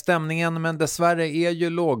ta ner stämningen, men dessvärre är ju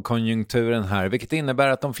lågkonjunkturen här, vilket innebär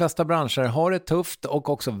att de flesta branscher har det tufft och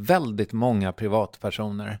också väldigt många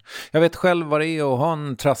privatpersoner. Jag vet själv vad det är att ha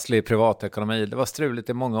en trasslig privatekonomi. Det var struligt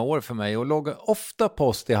i många år för mig och låg ofta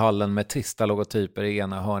post i hallen med trista logotyper i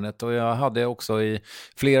ena hörnet. Och jag hade också i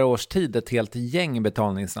flera års tid ett helt gäng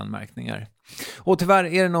betalningsanmärkningar. Och tyvärr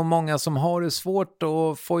är det nog många som har det svårt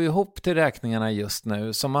att få ihop till räkningarna just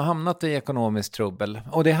nu, som har hamnat i ekonomisk trubbel.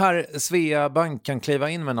 Och det här Svea Bank kan kliva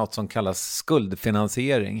in med något som kallas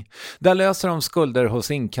skuldfinansiering. Där löser de skulder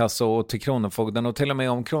hos inkasso och till Kronofogden, och till och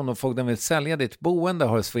med om Kronofogden vill sälja ditt boende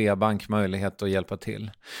har Svea Bank möjlighet att hjälpa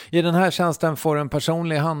till. I den här tjänsten får du en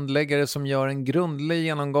personlig handläggare som gör en grundlig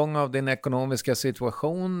genomgång av din ekonomiska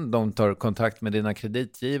situation. De tar kontakt med dina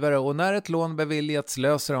kreditgivare och när ett lån beviljats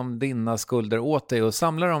löser de dina skulder åt dig och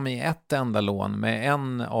samlar dem i ett enda lån med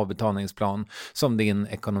en avbetalningsplan som din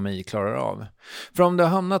ekonomi klarar av. För om du har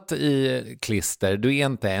hamnat i klister, du är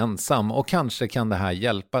inte ensam och kanske kan det här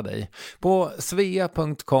hjälpa dig. På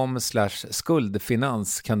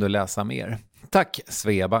svea.com/skuldfinans kan du läsa mer. Tack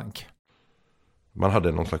Svea Bank. Man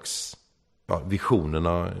hade någon slags,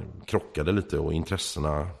 visionerna krockade lite och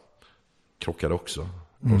intressena krockade också.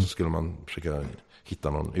 Och så skulle man försöka hitta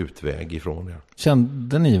någon utväg ifrån det.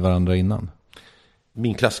 Kände ni varandra innan?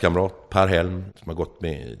 Min klasskamrat Per Helm, som har gått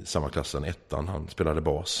med i samma klassen, ettan, han spelade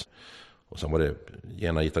bas. Och sen var det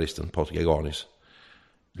ena gitarristen Patrik Aganis.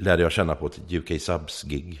 Lärde jag känna på ett UK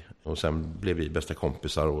Subs-gig. Och sen blev vi bästa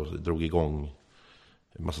kompisar och drog igång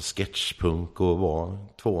en massa sketchpunk och var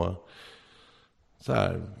två så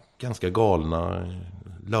här ganska galna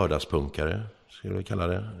lördagspunkare, skulle jag kalla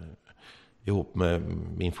det. Ihop med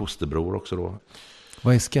min fosterbror också då.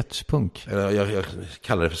 Vad är sketchpunk? Jag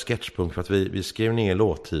kallar det för sketchpunk för att vi skrev ner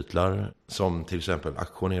låttitlar som till exempel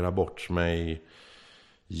Aktionera bort mig,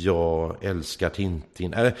 Jag älskar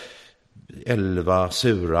Tintin, 11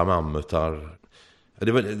 sura mammutar.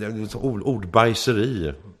 Det var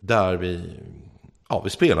ordbajseri där vi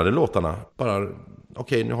spelade låtarna. Bara,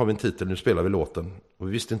 okej, nu har vi en titel, nu spelar vi låten. Och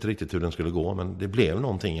vi visste inte riktigt hur den skulle gå, men det blev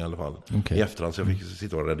någonting i alla fall. Okay. I efterhand så jag fick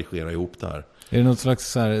sitta och redigera ihop det här. Är det något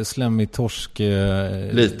slags så här slemmig torsk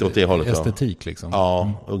lite åt det hållet, estetik liksom?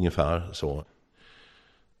 Ja, ungefär så.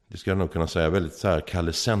 Det skulle jag nog kunna säga väldigt så här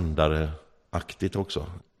Kalle Sändare-aktigt också.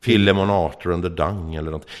 Filemon Arthur and the Dung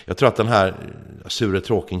eller något. Jag tror att den här Sure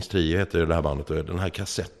Tråkings trio heter ju det här bandet, och den här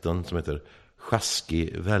kassetten som heter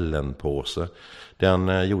Sjaski Wellenpåse,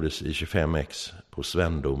 den gjordes i 25x på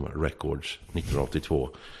Svendom Records 1982.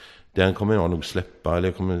 Den kommer jag nog släppa,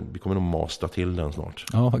 eller vi kommer nog masta till den snart.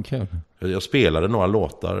 Ja, okej. Jag spelade några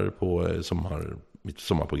låtar på mitt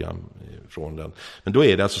sommarprogram från den. Men då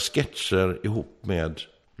är det alltså sketcher ihop med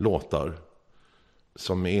låtar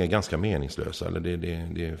som är ganska meningslösa, eller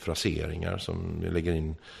det är fraseringar som vi lägger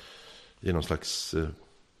in i någon slags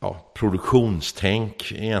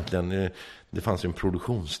produktionstänk egentligen. Det fanns ju en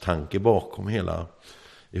produktionstanke bakom hela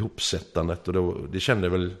ihopsättandet, och det kände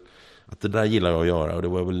väl att det där gillar jag att göra, och det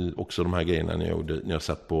var väl också de här grejerna när jag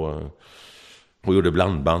satt på och gjorde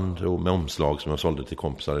blandband och med omslag som jag sålde till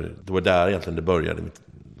kompisar. Det var där egentligen det började, mitt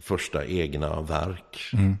första egna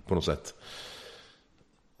verk på något sätt.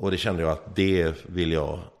 Och det kände jag att det vill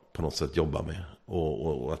jag på något sätt jobba med.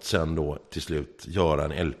 Och att sen då till slut göra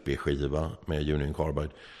en LP-skiva med Union Carbide.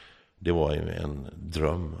 Det var ju en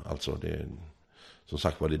dröm. Alltså det, som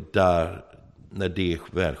sagt var det där, när det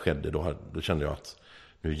väl skedde, då kände jag att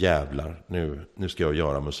nu jävlar, nu ska jag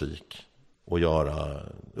göra musik. Och göra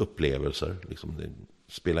upplevelser. Liksom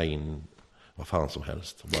spela in vad fan som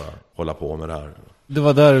helst. Bara hålla på med det här. Det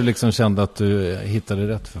var där du liksom kände att du hittade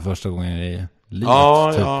rätt för första gången i livet?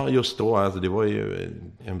 Ja, typ. Ja, just då. Alltså, det var ju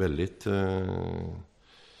en väldigt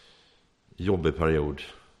jobbig period.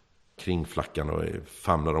 Kringflackan och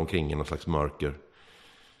famlade omkring i någon slags mörker.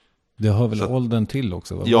 Det har väl åldern till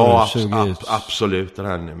också? Va? Ja, 20... absolut. Det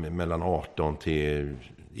här mellan 18 till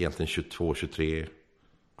egentligen 22, 23.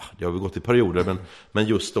 Det har väl gått i perioder, men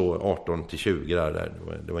just då 18 till 20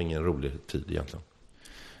 det var ingen rolig tid egentligen.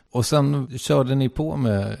 Och sen körde ni på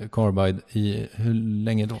med Carbide i hur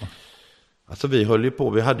länge då? Alltså vi höll ju på,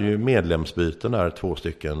 vi hade ju medlemsbyten där, 2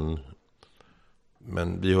 stycken.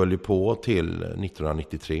 Men vi höll ju på till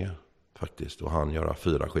 1993 faktiskt, och han göra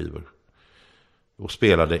 4 skivor. Och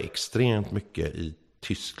spelade extremt mycket i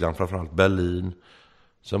Tyskland, framförallt Berlin.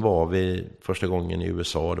 Sen var vi första gången i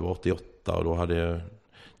USA, det var 88, och det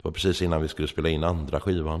var precis innan vi skulle spela in andra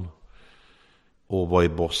skivan. Och var i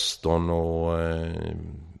Boston och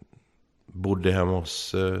bodde hemma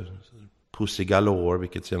hos Pussy Galore,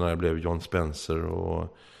 vilket senare blev John Spencer,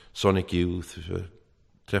 och Sonic Youth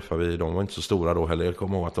träffade vi. De var inte så stora då heller. Jag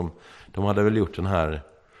kommer ihåg att de hade väl gjort den här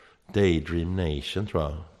Daydream Nation, tror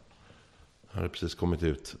jag. Hade precis kommit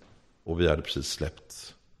ut. Och vi hade precis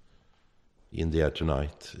släppt In the Air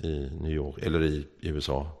Tonight i New York, eller i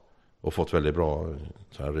USA. Och fått väldigt bra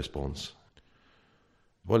så här respons.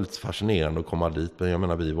 Det var lite fascinerande att komma dit. Men jag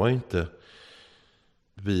menar,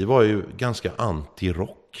 vi var ju ganska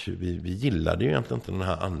anti-rock. Vi gillade ju egentligen inte den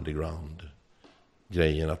här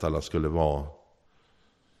underground-grejen. Att alla skulle ha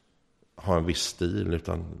en viss stil.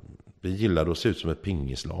 Utan vi gillade att se ut som ett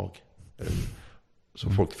pingislag. Så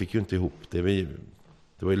folk fick ju inte ihop det.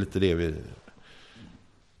 Det var ju lite det vi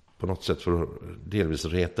på något sätt för att delvis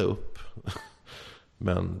reta upp.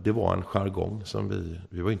 Men det var en jargong som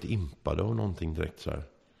vi var inte impade av någonting direkt så här.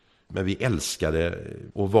 Men vi älskade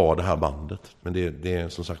att vara det här bandet. Men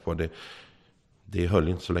det som sagt var, det höll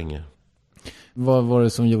inte så länge. Vad var det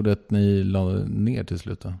som gjorde att ni la ner till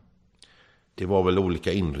slut då? Det var väl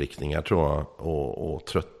olika inriktningar, tror jag. Och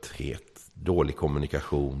trötthet, dålig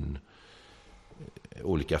kommunikation,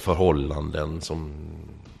 olika förhållanden som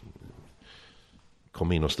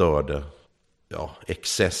kom in och störde. Ja,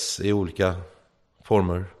 excess i olika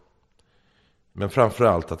former. Men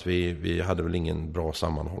framförallt att vi hade väl ingen bra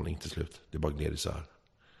sammanhållning till slut. Det bara gled isär.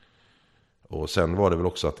 Och sen var det väl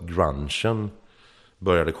också att grungen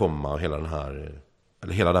började komma, och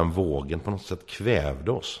hela den vågen på något sätt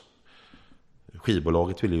kvävde oss.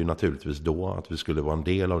 Skivbolaget ville ju naturligtvis då att vi skulle vara en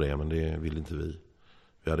del av det, men det ville inte vi.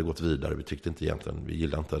 Vi hade gått vidare, vi tyckte inte egentligen, vi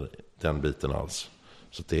gillade inte den biten alls.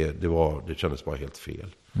 Så det kändes bara helt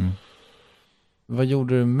fel. Mm. Vad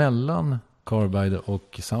gjorde du mellan Carbide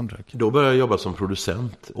och Soundtrack? Då började jag jobba som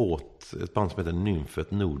producent åt ett band som heter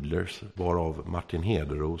Nymfet Noodlers, varav Martin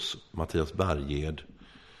Hederos, Mattias Berghed,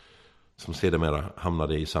 som sedermera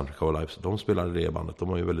hamnade i Soundtrack of Life. De spelade det bandet. De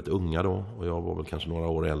var ju väldigt unga då, och jag var väl kanske några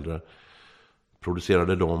år äldre.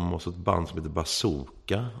 Producerade dem, och så ett band som heter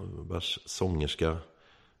Bazooka, vars sångerska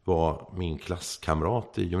var min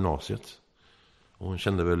klasskamrat i gymnasiet. Och hon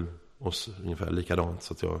kände väl oss ungefär likadant,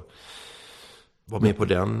 så att jag var med på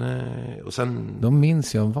den. Och sen, de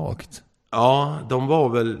minns jag vagt. Ja, de var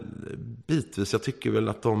väl bitvis. Jag tycker väl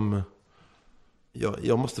att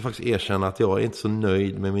jag måste faktiskt erkänna att jag är inte så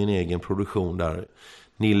nöjd med min egen produktion där.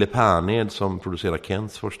 Nille Perned, som producerar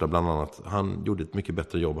Kents första bland annat, han gjorde ett mycket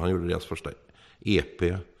bättre jobb. Han gjorde deras första EP.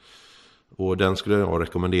 Och den skulle jag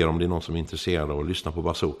rekommendera om det är någon som är intresserad av att lyssna på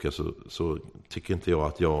Bazooka, så tycker inte jag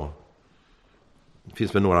att det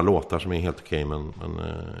finns väl några låtar som är helt okej, men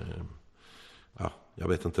jag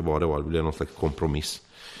vet inte vad det var. Det blev någon slags kompromiss.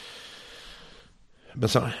 Men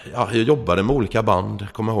sen, jag jobbade med olika band,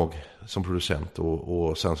 kommer jag ihåg, som producent.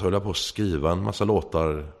 Och sen så höll jag på att skriva en massa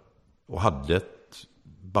låtar. Och hade ett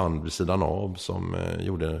band vid sidan av som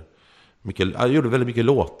gjorde väldigt mycket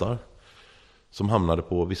låtar. Som hamnade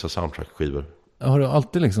på vissa soundtrack-skivor. Har du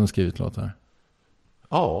alltid liksom skrivit låtar?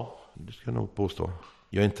 Ja, det ska jag nog påstå.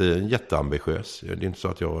 Jag är inte jätteambitiös. Det är inte så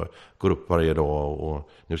att jag går upp varje dag och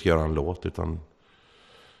nu ska jag göra en låt, utan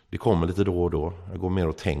det kommer lite då och då. Jag går mer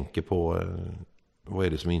och tänker på vad är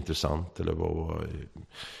det som är intressant, eller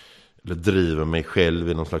driver mig själv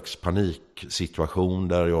i någon slags paniksituation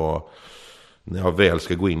där när jag väl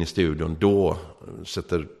ska gå in i studion, då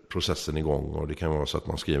sätter processen igång. Och det kan vara så att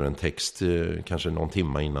man skriver en text kanske någon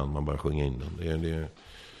timme innan man börjar sjunga in den.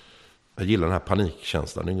 Jag gillar den här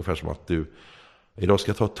panikkänslan. Det är ungefär som att du idag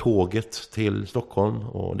ska ta tåget till Stockholm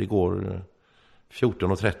och det går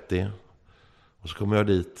 14.30. Och så kommer jag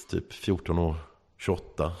dit typ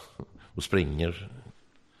 14.28 och springer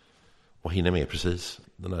och hinner med precis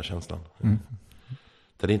den där känslan. Mm.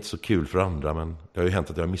 Det är inte så kul för andra, men det har ju hänt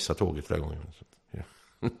att jag har missat tåget flera gånger.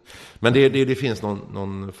 Men det finns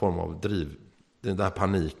någon form av driv, den där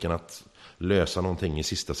paniken att lösa någonting i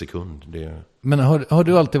sista sekund. Men har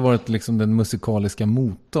du alltid varit liksom den musikaliska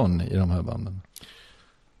motorn i de här banden?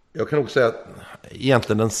 Jag kan nog säga att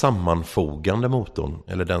egentligen den sammanfogande motorn,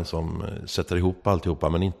 eller den som sätter ihop alltihopa,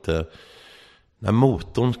 men inte när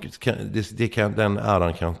motorn, den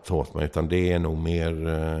äran kan ta åt mig, utan det är nog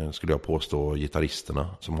mer, skulle jag påstå, gitarristerna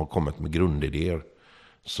som har kommit med grundidéer.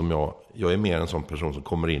 Som jag är mer en sån person som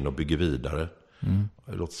kommer in och bygger vidare.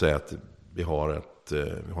 Låt säga att vi har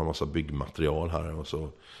en massa byggmaterial här och så,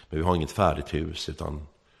 men vi har inget färdigt hus, utan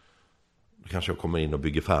kanske jag kommer in och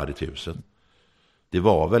bygger färdigt huset. Det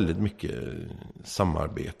var väldigt mycket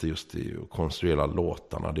samarbete just i att konstruera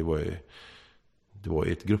låtarna. Det var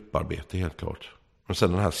ett grupparbete helt klart. Och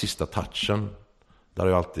sen den här sista touchen, där har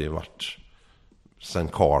jag alltid varit, sen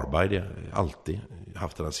Carbide, alltid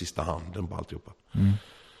haft den här sista handen på alltihopa.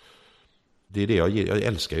 Det är det jag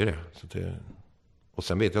älskar ju det. Och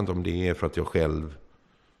sen vet jag inte om det är för att jag själv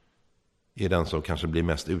är den som kanske blir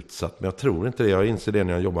mest utsatt. Men jag tror inte det. Jag inser det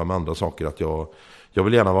när jag jobbar med andra saker, att jag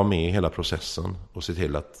vill gärna vara med i hela processen och se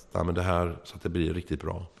till att men det här, så att det blir riktigt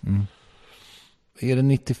bra. Är det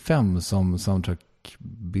 95 som Soundtrack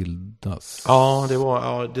bildas? Ja, det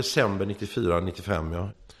var december 94-95, ja.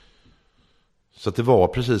 Så att det var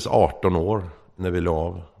precis 18 år när vi la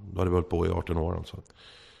av. Då hade vi hållit på i 18 år. Alltså.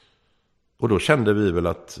 Och då kände vi väl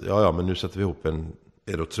att men nu sätter vi ihop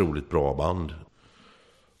ett otroligt bra band.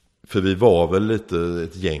 För vi var väl lite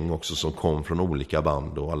ett gäng också som kom från olika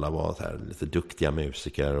band, och alla var så här lite duktiga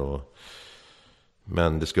musiker.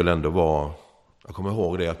 Men det skulle ändå vara, jag kommer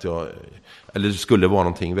ihåg det, att det skulle vara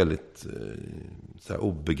någonting väldigt så här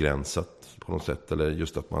obegränsat på något sätt. Eller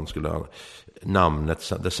just att man skulle ha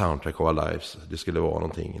namnet The Soundtrack of Our Lives. Det skulle vara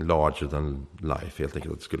någonting larger than life, helt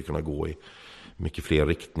enkelt. Det skulle kunna gå i mycket fler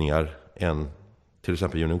riktningar än till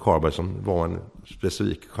exempel Union Carbide, som var en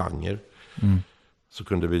specifik genre. Så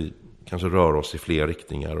kunde vi kanske röra oss i fler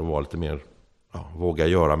riktningar och vara lite mer, våga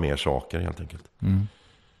göra mer saker helt enkelt.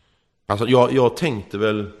 Alltså jag tänkte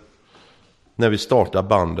väl när vi startade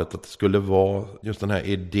bandet att det skulle vara just den här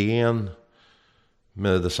idén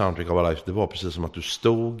med The Soundtrack of Our Life. Det var precis som att du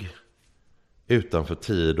stod utanför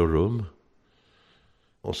tid och rum.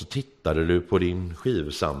 Och så tittade du på din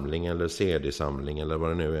skivsamling eller CD-samling eller vad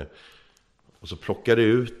det nu är. Och så plockade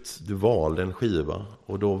du valde en skiva,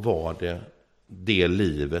 och då var det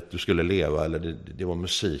livet du skulle leva, eller det var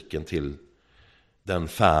musiken till den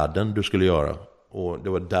färden du skulle göra. Och det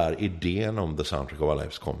var där idén om The Soundtrack of Our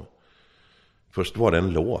Lives kom. Först var det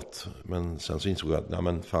en låt, men sen så insåg jag att det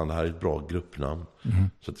här är ett bra gruppnamn.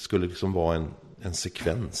 Så att det skulle liksom vara en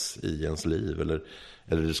sekvens i ens liv, eller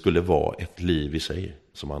det skulle vara ett liv i sig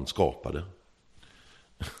som man skapade.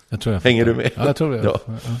 Hänger du med? Ja, jag tror det. Ja.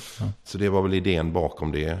 Så det var väl idén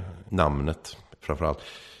bakom det namnet framförallt.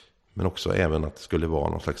 Men också även att det skulle vara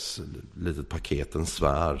någon slags litet paket, en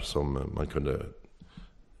sfär som man kunde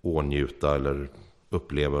ånjuta eller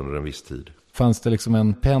uppleva under en viss tid. Fanns det liksom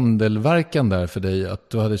en pendelverkan där för dig, att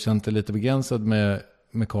du hade känt dig lite begränsad med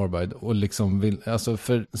Carbide och liksom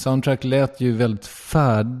för Soundtrack lät ju väldigt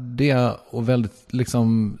färdiga och väldigt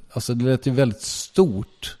liksom, alltså det lät ju väldigt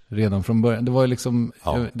stort redan från början. Det var ju liksom,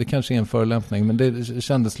 det kanske är en förolämpning, men det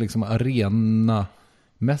kändes liksom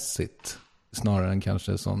arenamässigt snarare än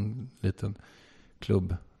kanske sån liten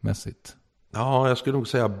klubbmässigt. Ja, jag skulle nog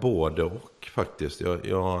säga både och faktiskt.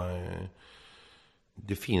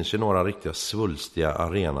 Det finns ju några riktiga svulstiga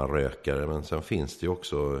arenarökare, men sen finns det ju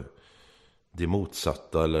också det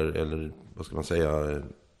motsatta, eller vad ska man säga,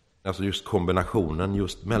 alltså just kombinationen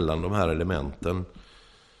just mellan de här elementen.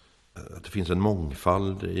 Att det finns en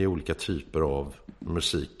mångfald i olika typer av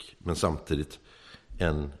musik, men samtidigt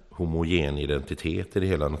en homogen identitet i det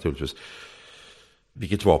hela naturligtvis.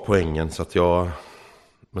 Vilket var poängen, så att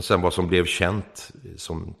men sen vad som blev känt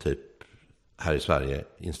som typ här i Sverige,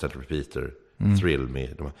 Instant Repeater, Thrill Me,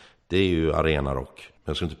 det är ju arenarock. Men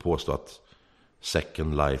jag skulle inte påstå att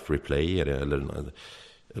Second Life Replay är det, eller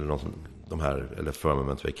de här, eller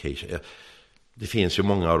Firmament Vacation. Det finns ju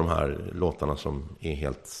många av de här låtarna som är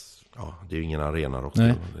helt, det är ju ingen arenarock.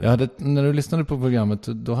 Nej, när du lyssnade på programmet,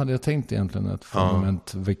 då hade jag tänkt egentligen att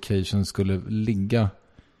Firmament Vacation skulle ligga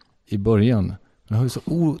i början. Jag har ju så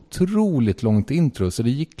otroligt långt intro så det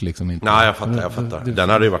gick liksom inte. Nej, jag fattar. Den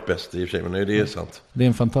hade ju varit bäst i och för sig, men det är sant. Det är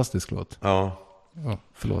en fantastisk låt. Ja. Ja,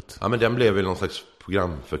 förlåt. Ja, men den blev väl någon slags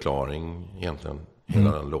programförklaring egentligen,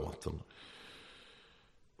 hela den låten.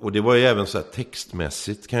 Och det var ju även så här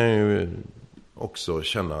textmässigt kan jag ju också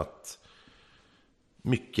känna att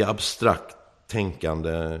mycket abstrakt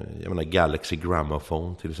tänkande, jag menar Galaxy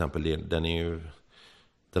Gramophone till exempel,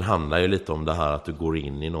 den handlar ju lite om det här att du går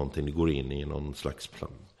in i någonting, du går in i någon slags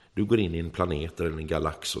du går in i en planet eller en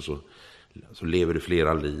galax och så lever du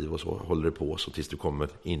flera liv och så håller du på så tills du kommer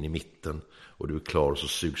in i mitten och du är klar och så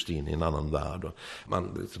sugs du in i en annan värld. Och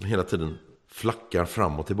man liksom hela tiden flackar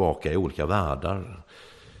fram och tillbaka i olika världar.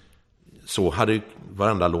 Så hade ju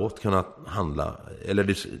varenda låt kunnat handla,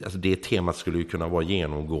 eller det temat skulle ju kunna vara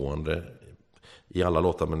genomgående i alla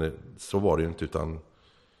låtar, men så var det ju inte, utan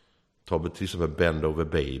ta till exempel Bend Over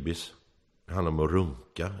Babies. Det handlar om att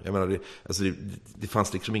runka. Jag menar, det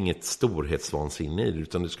fanns liksom inget storhetsvansinne i det,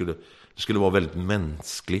 utan det skulle vara väldigt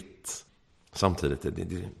mänskligt. Samtidigt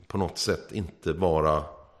det på något sätt inte bara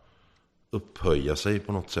upphöja sig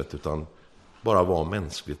på något sätt, utan bara vara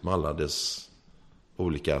mänskligt med alla dess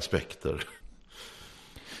olika aspekter.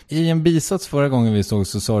 I en bisats förra gången vi såg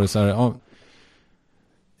så sa du så här, ja,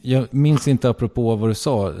 jag minns inte apropå vad du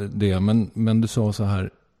sa det, men du sa så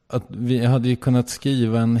här att vi hade ju kunnat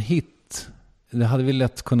skriva en hit. Det hade vi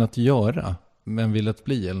lätt kunnat göra, men vi lätt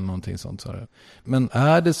bli eller någonting sånt, sa du. Men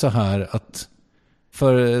är det så här att,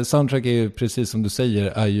 för soundtrack är ju precis som du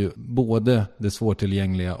säger, är ju både det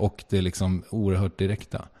svårtillgängliga och det liksom oerhört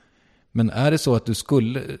direkta. Men är det så att du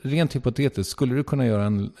skulle, rent hypotetiskt, skulle du kunna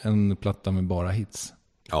göra en platta med bara hits?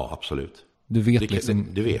 Ja, absolut. Du vet liksom...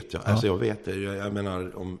 Det vet jag. Ja. Alltså jag vet det. Jag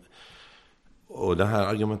menar, och den här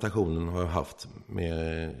argumentationen har jag haft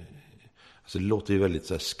med... Alltså det låter ju väldigt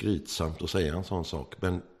så här skrytsamt att säga en sån sak.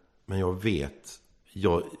 Men jag vet...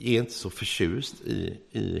 Jag är inte så förtjust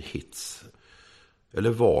i hits. Eller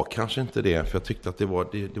var kanske inte det. För jag tyckte att det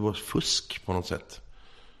var fusk på något sätt.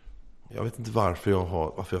 Jag vet inte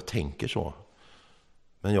varför jag tänker så.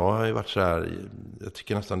 Men jag har ju varit så här... Jag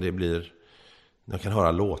tycker nästan det blir... När jag kan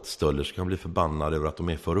höra låtstölder så kan jag bli förbannad över att de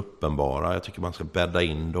är för uppenbara. Jag tycker man ska bädda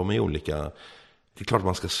in dem i olika... Det är klart att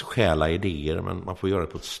man ska stjäla idéer, men man får göra det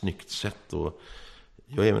på ett snyggt sätt. Och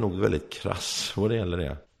jag är nog väldigt krass vad det gäller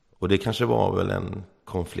det. Och det kanske var väl en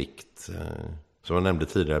konflikt. Som jag nämnde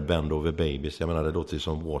tidigare, Bend Over Babies. Jag menar, det låter ju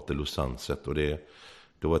som Waterloo Sunset. Och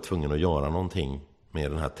då var jag tvungen att göra någonting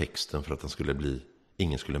med den här texten för att den skulle bli...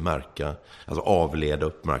 Ingen skulle märka. Alltså avleda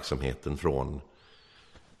uppmärksamheten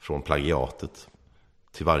från plagiatet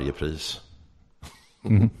till varje pris.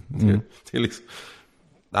 Till liksom.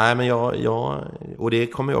 Nej, men jag och det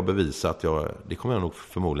kommer jag bevisa att det kommer jag nog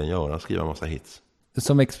förmodligen göra, skriva en massa hits.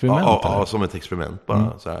 Som experiment? Ja, som ett experiment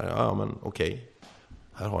bara. Så här, ja men okej.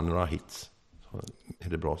 Här har ni några hits. Så är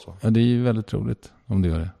det bra så. Ja, det är ju väldigt roligt om du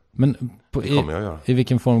gör det. Men det kommer jag göra. I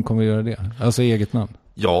vilken form kommer du göra det? Alltså eget namn?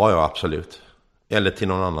 Ja, absolut. Eller till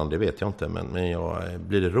någon annan, det vet jag inte. Men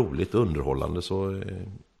blir det roligt och underhållande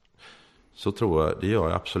så tror jag, det gör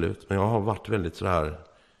jag absolut. Men jag har varit väldigt så här,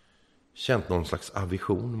 känt någon slags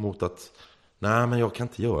aversion mot att nej, men jag kan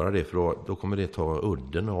inte göra det, för då kommer det ta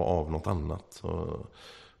udden av något annat.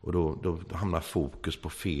 Och då hamnar fokus på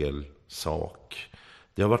fel sak.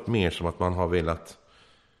 Det har varit mer som att man har velat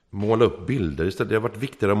måla upp bilder istället. Det har varit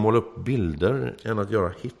viktigare att måla upp bilder än att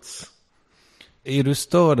göra hits. Är du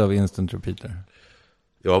störd av Instant Repeater?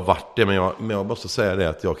 Jag har varit det, men jag måste säga det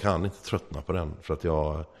att jag kan inte tröttna på den. För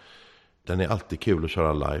att den är alltid kul att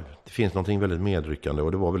köra live. Det finns någonting väldigt medryckande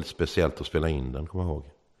och det var väldigt speciellt att spela in den, kommer jag ihåg.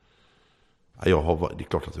 Det är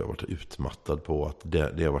klart att jag har varit utmattad på att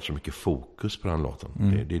det har varit så mycket fokus på den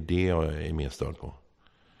låten. Det är det jag är mer störd på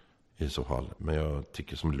i så fall. Men jag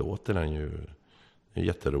tycker som låter den ju är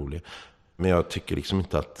jätterolig. Men jag tycker liksom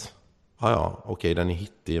inte att okej, den är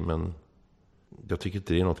hittig, men jag tycker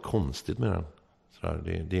inte det är något konstigt med den.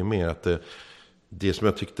 Det är mer att det som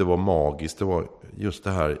jag tyckte var magiskt, det var just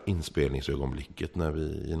det här inspelningsögonblicket när vi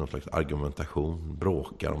i någon slags argumentation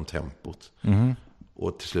bråkar om tempot.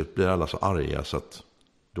 Och till slut blir alla så arga så att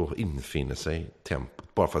då infinner sig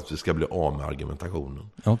tempot bara för att vi ska bli av med argumentationen.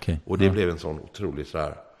 Okay. Och det blev en sån otrolig så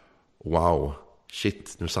här, wow,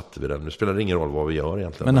 shit, nu satte vi den. Nu spelar det ingen roll vad vi gör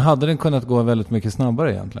egentligen. Men hade den kunnat gå väldigt mycket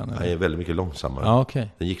snabbare egentligen? Eller? Nej, väldigt mycket långsammare. Ja, okay.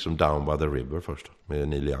 Den gick som Down by the River först med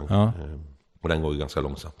Neil Young. Ja. Och den går ju ganska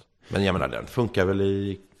långsamt. Men jag menar, den funkar väl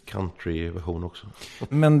i country-version också.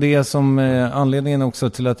 Men det som anledningen också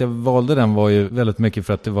till att jag valde den var ju väldigt mycket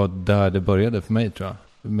för att det var där det började för mig, tror jag.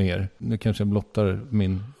 Mer. Nu kanske jag blottar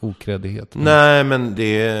min okreddighet. Nej, men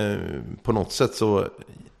det på något sätt så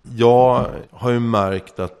Jag har ju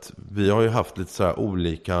märkt att vi har ju haft lite så här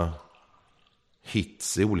olika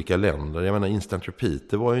hits i olika länder. Jag menar, Instant Repeat,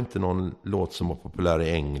 det var ju inte någon låt som var populär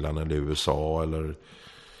i England eller i USA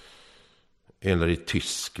eller i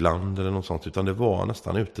Tyskland eller något sånt, utan det var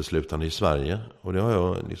nästan uteslutande i Sverige. Och det har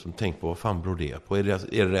jag liksom tänkt på, vad fan beror det på?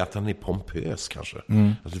 Är det att han är pompös kanske?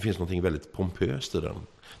 Alltså det finns något väldigt pompöst i den.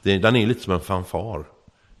 Den är lite som en fanfar,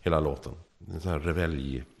 hela låten. En sån här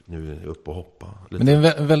revelj, nu upp och hoppa. Lite. Men det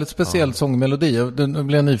är en väldigt speciell sångmelodi. Nu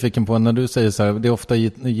blir jag nyfiken på när du säger så här, det är ofta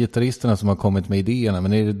gitarristerna som har kommit med idéerna,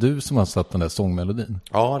 men är det du som har satt den där sångmelodin?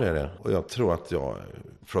 Ja, det är det. Och jag tror att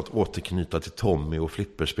för att återknyta till Tommy och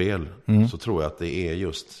flipperspel, så tror jag att det är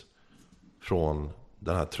just från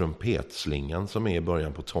den här trumpetslingan som är i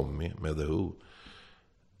början på Tommy med The Who.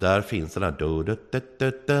 Där finns den här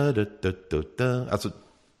alltså,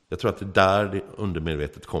 jag tror att det är där det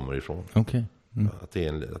undermedvetet kommer ifrån. Okej. Att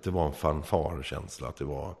det var en fanfarkänsla, att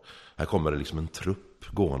här kommer det liksom en trupp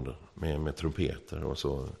gående med trumpeter och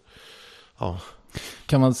så. Ja.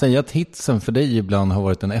 Kan man säga att hitsen för dig ibland har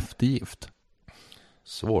varit en eftergift?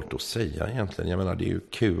 Svårt att säga egentligen. Jag menar, det är ju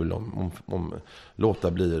kul om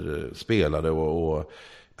låtar blir spelade och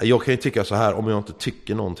jag kan ju tycka så här, om jag inte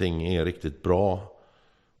tycker någonting är riktigt bra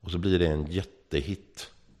och så blir det en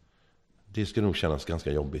jättehit. Det skulle nog kännas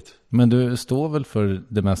ganska jobbigt. Men du står väl för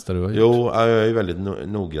det mesta du har gjort? Jo, jag är väldigt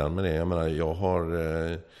noggrann med det. Jag menar, jag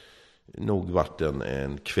har nog varit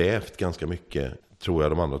en kvävt ganska mycket, tror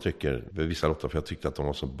jag de andra tycker. Vissa låtar, för jag tyckte att de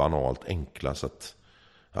var så banalt enkla så att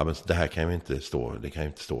men det här kan ju inte stå. Det kan ju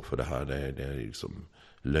inte stå för det här. Det är liksom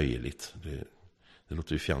löjligt. Det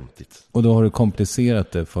låter ju fjantigt. Och då har du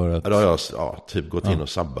komplicerat det för att... Ja, då har jag typ gått in och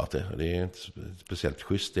sabbat det. Det är inte speciellt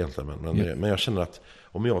schysst egentligen. Men jag känner att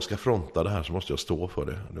om jag ska fronta det här så måste jag stå för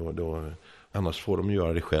det. Annars får de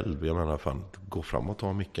göra det själv. Jag menar, fan, gå fram och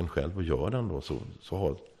ta micken själv och gör den då.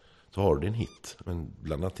 Så har du din hit. Men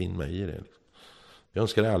blandat in mig i det. Jag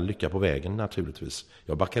önskar dig all lycka på vägen naturligtvis.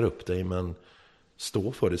 Jag backar upp dig, men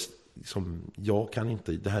stå för det. Jag kan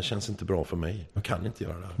inte, det här känns inte bra för mig. Jag kan inte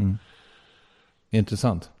göra det här.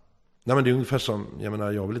 Intressant. Nej, men det är ungefär som, jag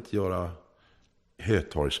menar, jag vill inte göra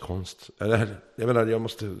hötorgskonst. Jag menar, jag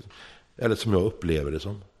måste, eller som jag upplever det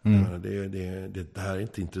som. Jag menar, det här är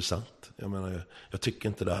inte intressant. Jag menar, jag tycker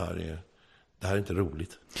inte det här är inte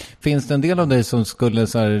roligt. Finns det en del av dig som skulle,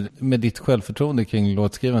 så här, med ditt självförtroende kring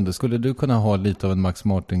låtskrivande, skulle du kunna ha lite av en Max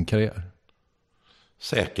Martin-karriär?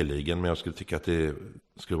 Säkerligen, men jag skulle tycka att det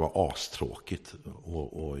skulle vara astråkigt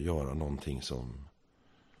att göra någonting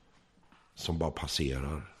som bara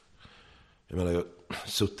passerar. Jag menar, jag har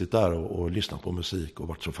suttit där och lyssnat på musik och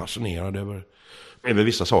varit så fascinerad över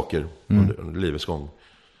vissa saker under livets gång.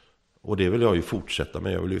 Och det vill jag ju fortsätta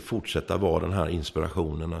med. Jag vill ju fortsätta vara den här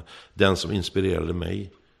inspirationen. Den som inspirerade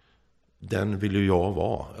mig, den vill ju jag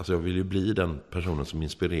vara. Alltså jag vill ju bli den personen som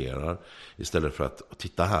inspirerar. Istället för att,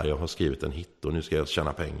 titta här, jag har skrivit en hit och nu ska jag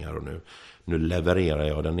tjäna pengar. Och nu levererar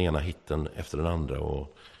jag den ena hitten efter den andra.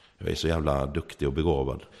 Och jag är så jävla duktig och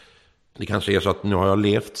begåvad. Det kanske är så att nu har jag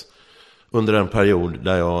levt under en period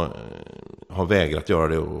där jag har vägrat göra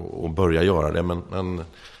det och börja göra det. Men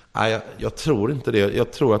nej, jag tror inte det.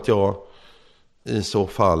 Jag tror att jag i så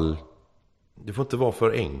fall... Det får inte vara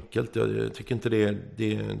för enkelt. Jag tycker inte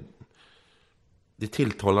det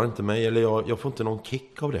tilltalar inte mig. Eller jag får inte någon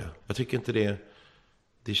kick av det. Jag tycker inte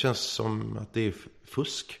det känns som att det är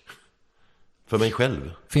fusk för mig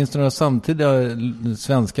själv. Finns det några samtida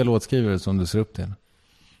svenska låtskrivare som du ser upp till?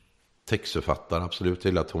 Textförfattare, absolut.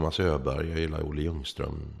 Jag gillar Thomas Öberg, jag gillar Olle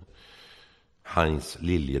Ljungström, Heinz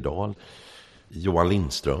Liljedahl, Johan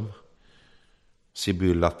Lindström,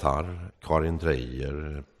 Sibylla Tarr, Karin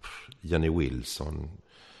Dreyer, Jenny Wilson.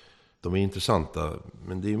 De är intressanta,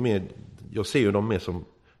 men det är mer, jag ser ju dem mer som,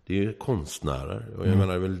 det är konstnärer. Och jag menar,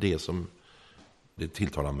 det är väl det som det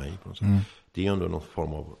tilltalar mig på något sätt. Det är ändå någon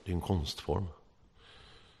form av, det är en konstform.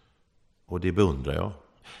 Och det beundrar jag.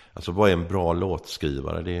 Alltså, vad är en bra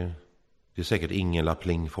låtskrivare? Det är säkert Ingela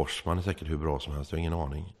Pling Forsman, är säkert hur bra som helst, jag har ingen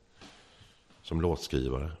aning. Som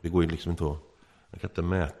låtskrivare. Det går ju liksom inte att, jag kan inte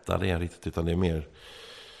mäta det riktigt, utan det är mer,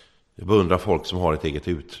 jag beundrar folk som har ett eget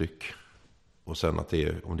uttryck. Och sen att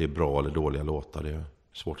om det är bra eller dåliga låtar, det är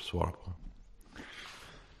svårt att svara på.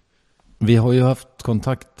 Vi har ju haft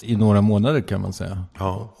kontakt i några månader, kan man säga.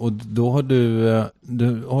 Ja. Och då har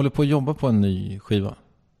du håller på att jobba på en ny skiva.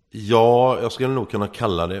 Ja, jag skulle nog kunna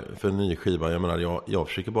kalla det för en ny skiva. Jag menar, jag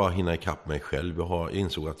försöker bara hinna ikapp mig själv. Jag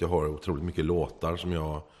insåg att jag har otroligt mycket låtar som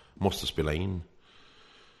jag måste spela in.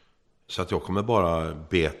 Så att jag kommer bara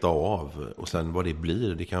beta av. Och sen vad det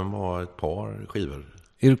blir, det kan vara ett par skivor.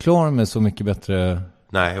 Är du klar med Så mycket bättre?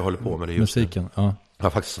 Nej, jag håller på med det just musiken? Ja. Jag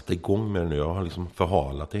har faktiskt satt igång med det nu. Jag har liksom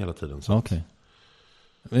förhalat det hela tiden. Okej.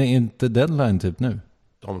 Men är inte deadline typ nu?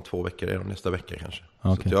 Om 2 veckor är det, nästa vecka kanske.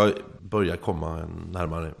 Okay. Så jag börjar komma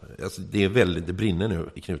närmare. Alltså det brinner nu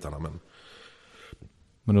i knutarna.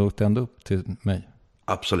 Men du åkte ändå upp till mig?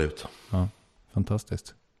 Absolut. Ja,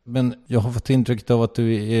 fantastiskt. Men jag har fått intrycket av att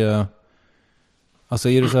du är... Alltså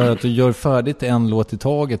är det så här att du gör färdigt en låt i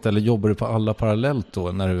taget eller jobbar du på alla parallellt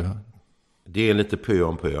då? När du... Det är lite pö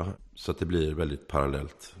om pö så att det blir väldigt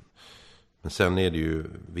parallellt. Men sen är det ju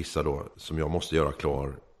vissa då som jag måste göra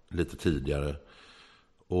klar lite tidigare.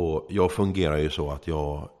 Och jag fungerar ju så att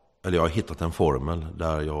jag har hittat en formel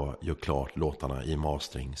där jag gör klart låtarna i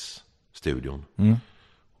masteringsstudion. Mm.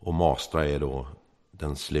 Och mastra är då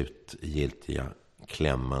den slutgiltiga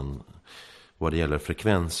klämmen vad det gäller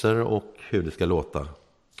frekvenser och hur det ska låta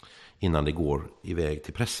innan det går iväg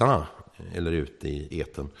till pressarna eller ut i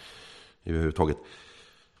eten överhuvudtaget.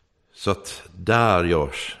 Så att där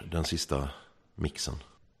görs den sista mixen.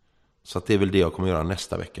 Så att det är väl det jag kommer göra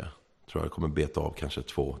nästa vecka. Tror jag kommer beta av kanske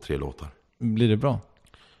 2-3 låtar. Blir det bra?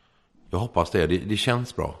 Jag hoppas det. Det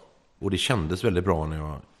känns bra. Och det kändes väldigt bra när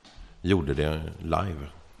jag gjorde det live.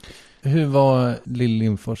 Hur var Lill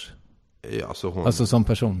Lindfors? Alltså som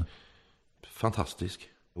person? Fantastisk.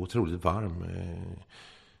 Otroligt varm.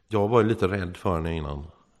 Jag var lite rädd för henne innan.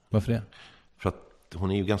 Varför det? För att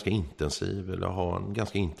hon är ju ganska intensiv. Eller har en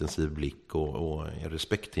ganska intensiv blick. Och är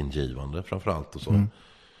respektingivande framförallt. Och så. Mm.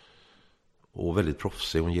 Och väldigt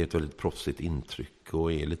proffsig. Hon ger ett väldigt proffsigt intryck.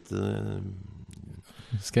 Och är lite...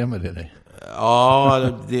 Skrämmer det dig?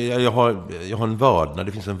 Ja, jag har en vördnad.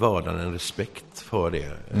 Det finns en vördnad, en respekt för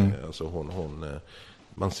det. Mm. Alltså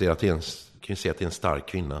man ser att kan ju se att det är en stark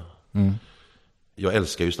kvinna. Mm. Jag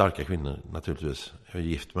älskar ju starka kvinnor naturligtvis. Jag är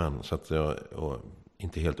gift med en, så att och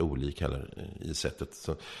inte helt olik heller i sättet.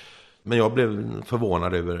 Så. Men jag blev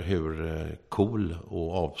förvånad över hur cool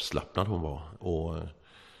och avslappnad hon var. Och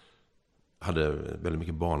hade väldigt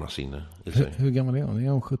mycket barnasinne i sig. Hur gammal är hon? Är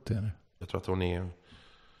hon 70 eller? Jag tror att hon är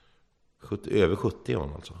över 70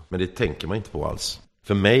 hon alltså. Men det tänker man inte på alls.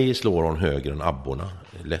 För mig slår hon högre än abborna.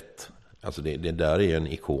 Lätt. Alltså det där är en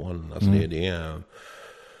ikon. Alltså det är...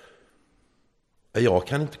 Jag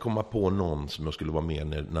kan inte komma på någon som jag skulle vara mer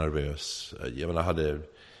nervös. Jag menar, hade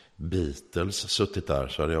Beatles suttit där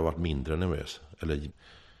så hade jag varit mindre nervös. Eller, nu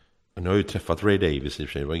har jag ju träffat Ray Davies i och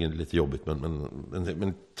för sig. Det var lite jobbigt.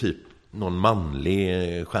 Men typ någon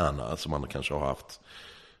manlig stjärna som man kanske har haft.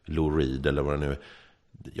 Lou Reed eller vad det nu är.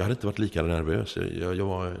 Jag hade inte varit lika nervös.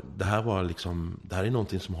 Det här är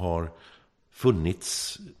någonting som har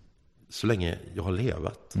funnits så länge jag har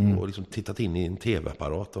levat. Och liksom tittat in i en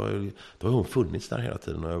tv-apparat. Då har hon funnits där hela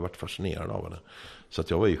tiden. Och jag har varit fascinerad av henne. Så att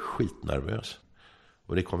jag var ju skitnervös.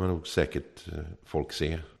 Och det kommer nog säkert folk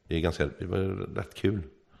se. Det var rätt kul.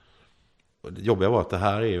 Och det jobbiga var att det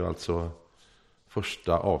här är ju alltså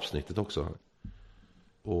första avsnittet också.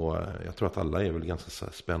 Och jag tror att alla är väl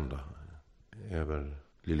ganska spända över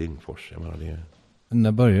Lill Lindfors. Jag menar det.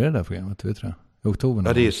 När började det där programmet? Vet du det? I oktober?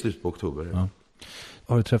 Ja, det är slut på oktober. Ja.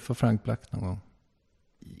 Har du träffat Frank Black någon gång?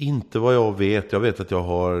 Inte vad jag vet. Jag vet att jag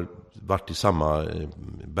har varit i samma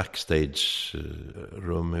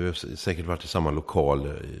backstage-rum. Säkert varit i samma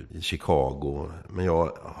lokal i Chicago. Men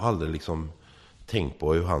jag har aldrig liksom tänkt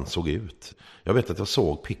på hur han såg ut. Jag vet att jag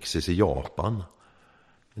såg Pixies i Japan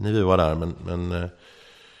när vi var där. Men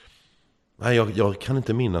nej, jag kan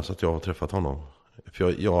inte minnas att jag har träffat honom.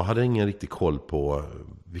 För jag hade ingen riktig koll på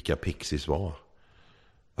vilka Pixies var.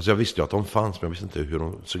 Alltså jag visste ju att de fanns, men jag visste inte hur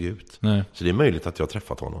de såg ut. Nej. Så det är möjligt att jag har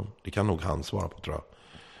träffat honom. Det kan nog han svara på, tror jag.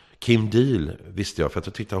 Kim Deal visste jag, för att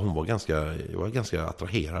jag tyckte att hon var jag var ganska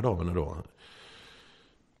attraherad av henne då.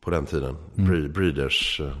 På den tiden.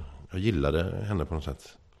 Breeders. Jag gillade henne på något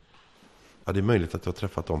sätt. Ja, det är möjligt att jag har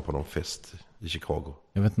träffat dem på någon fest i Chicago.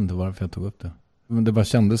 Jag vet inte varför jag tog upp det. Men det bara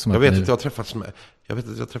kändes som jag vet att jag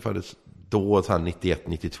träffades då,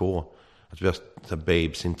 91-92. Att vi har så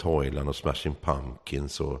Babes in Toyland och Smashing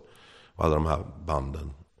Pumpkins och alla de här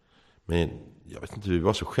banden. Men jag vet inte, vi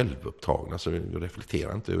var så självupptagna så vi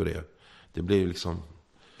reflekterar inte över det. Det blev liksom...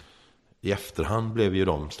 I efterhand blev ju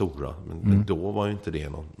de stora. Men då var ju inte det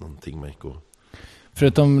någonting man gick och...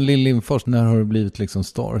 Förutom Lill Lindfors, när har du blivit liksom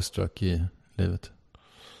starstruck i livet?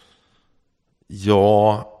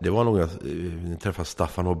 Ja, det var nog att träffa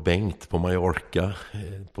Staffan och Bengt på Mallorca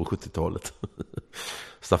på 70-talet.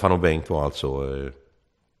 Staffan och Bengt var alltså...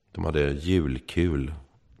 De hade julkul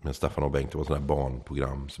med Staffan och Bengt. Det var ett sådant här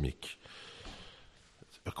barnprogram som gick...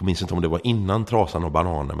 Jag minns inte om det var innan Trasan och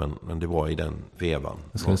Bananer, men det var i den vevan.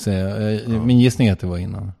 Jag skulle säga, min gissning är att det var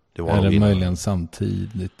innan. Det var eller möjligen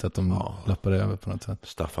samtidigt att de lappade över på något sätt.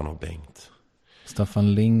 Staffan och Bengt.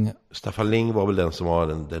 Staffan Ling var väl den som var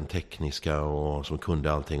den tekniska och som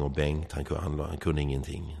kunde allting, och Bengt, han kunde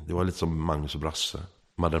ingenting. Det var lite som Magnus och Brasse.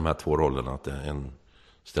 De hade de här 2 rollerna, att en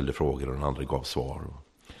ställde frågor och den andra gav svar.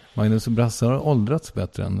 Magnus och Brasse har åldrats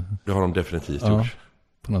bättre än... Det har de definitivt gjort.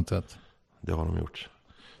 På något sätt. Det har de gjort.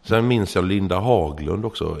 Sen minns jag Linda Haglund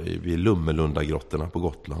också vid Lummelundagrottorna på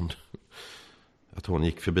Gotland. Att hon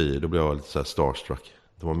gick förbi, då blev jag lite så här starstruck.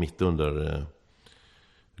 Det var mitt under,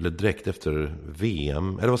 eller direkt efter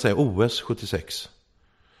VM, eller vad säger jag, OS 76.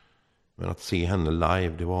 Men att se henne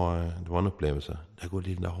live, det var en upplevelse. Där går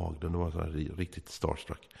Linda Haglund, det var så här riktigt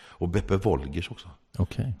starstruck. Och Beppe Wolgers också.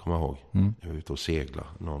 Okej. Kommer jag ihåg. Jag var ute och segla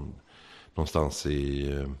någonstans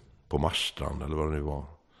på Marstrand eller vad det nu var.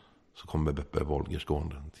 Så kom Beppe Wolgers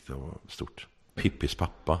gående. Det var stort. Pippis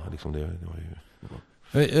pappa, liksom det var ju...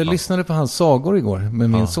 Jag lyssnade på hans sagor igår med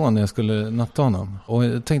min son när jag skulle natta honom. Och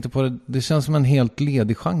jag tänkte på det känns som en helt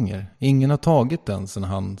ledig genre. Ingen har tagit den sen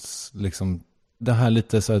hans, liksom, det här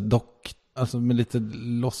lite så här alltså med lite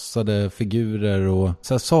lossade figurer och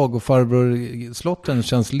så här sagofarbror-slotten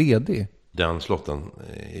känns ledig. Den slotten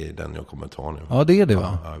är den jag kommer ta nu. Ja, det är det,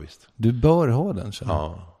 va? Ja, visst. Du bör ha den, känner jag.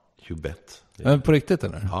 Ja, you bet. Men på riktigt,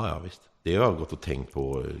 eller? Ja, visst. Det har jag gått och tänkt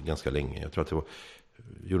på ganska länge. Jag tror att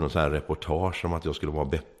gjorde en sån här reportage om att jag skulle vara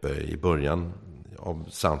Beppe i början av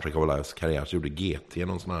Soundtrack of Lives karriär. Så gjorde GT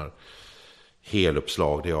någon sån här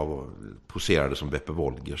heluppslag där jag poserade som Beppe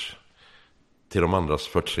Wolgers. Till de andras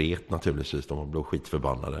förtret naturligtvis. De blev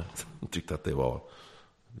skitförbannade. De tyckte att det var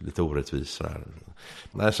lite orättvist sådär.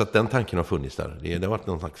 Nej, så att den tanken har funnits där. Det har varit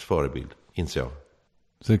någon slags förebild, inser jag.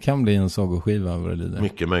 Så det kan bli en sagoskiva vad det lider?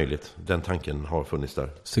 Mycket möjligt. Den tanken har funnits där.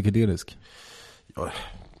 Psykedelisk? Ja,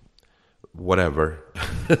 whatever.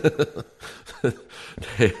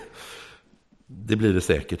 det blir det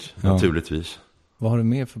säkert, naturligtvis. Vad har du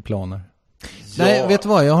mer för planer? Ja. Nej, vet du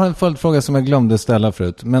vad? Jag har en följdfråga som jag glömde ställa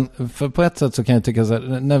förut. Men för på ett sätt så kan jag tycka så här,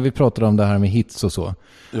 när vi pratar om det här med hits och så.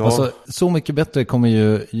 Ja. Alltså, Så mycket bättre kommer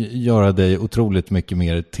ju göra dig otroligt mycket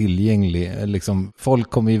mer tillgänglig. Liksom, folk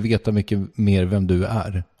kommer ju veta mycket mer vem du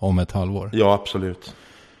är om ett halvår. Ja, absolut.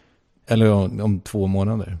 Eller om 2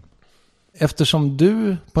 månader. Eftersom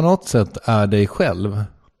du på något sätt är dig själv,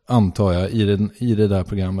 antar jag, i det där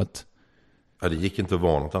programmet. Ja, det gick inte att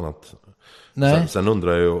vara något annat. Nej. Sen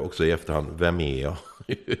undrar jag också i efterhand, vem är jag?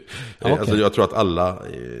 Okay. Alltså, jag tror att alla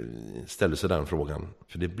ställer sig den frågan.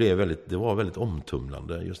 För det var väldigt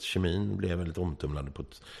omtumlande. Just kemin blev väldigt omtumlande på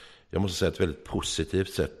jag måste säga ett väldigt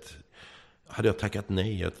positivt sätt. Hade jag tackat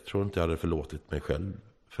nej, jag tror inte jag hade förlåtit mig själv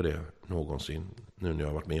för det någonsin. Nu när jag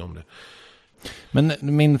har varit med om det. Men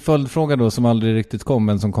min följdfråga då som aldrig riktigt kom,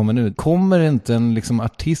 men som kommer nu. Kommer inte en liksom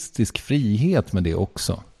artistisk frihet med det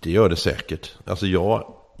också? Det gör det säkert. Alltså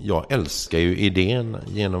jag älskar ju idén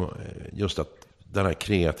genom just att den här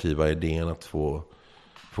kreativa idén att få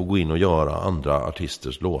gå in och göra andra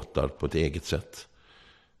artisters låtar på ett eget sätt.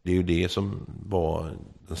 Det är ju det som var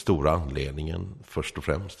den stora anledningen först och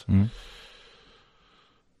främst. Mm.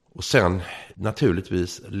 Och sen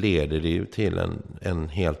naturligtvis leder det ju till en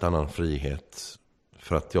helt annan frihet.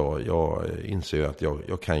 För att jag inser ju att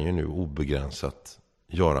jag kan ju nu obegränsat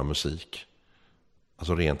göra musik.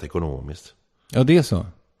 Alltså rent ekonomiskt. Ja, det är så.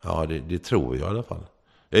 Ja, det tror jag i alla fall.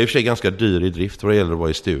 Jag är i och för sig ganska dyr i drift vad det gäller att vara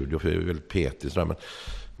i studio. För jag är väldigt petig sådär.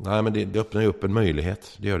 Men det öppnar ju upp en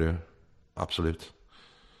möjlighet. Det gör det ju. Absolut.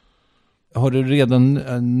 Har du redan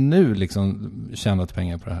nu liksom tjänat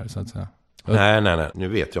pengar på det här så att säga? Nej. Nu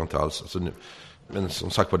vet jag inte alls. Alltså men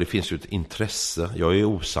som sagt var, det finns ju ett intresse. Jag är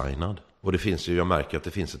osignad. Och det finns ju, jag märker att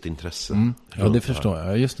det finns ett intresse. Mm. Ja, det förstår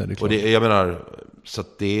jag. Just det, det är klart. Och jag menar, så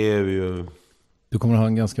att det är ju... Du kommer att ha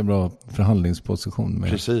en ganska bra förhandlingsposition med.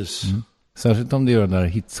 Precis. Mm. Särskilt om du gör den där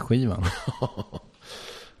hitsskivan.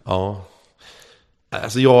 Ja.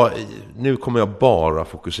 Alltså nu kommer jag bara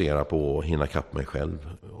fokusera på att hinna kapp mig själv.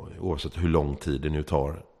 Oavsett hur lång tid det nu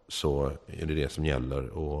tar så är det som gäller.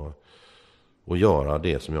 Och göra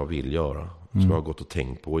det som jag vill göra. Som jag har gått och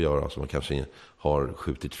tänkt på att göra. Som jag kanske har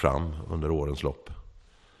skjutit fram under årens lopp.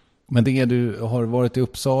 Men det du har varit i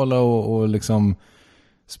Uppsala och liksom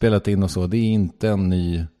spelat in och så. Det är inte en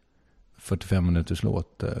ny 45 minuters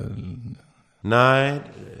låt? Nej,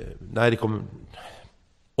 det kommer...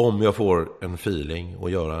 Om jag får en feeling och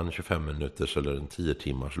göra en 25 minuters eller en 10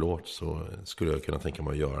 timmars låt så skulle jag kunna tänka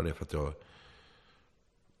mig att göra det. För att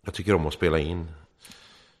jag tycker om att spela in.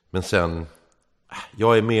 Men sen...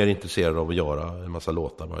 Jag är mer intresserad av att göra en massa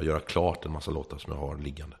låtar. Bara göra klart en massa låtar som jag har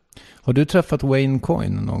liggande. Har du träffat Wayne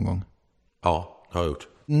Coyne någon gång? Ja, det har jag gjort.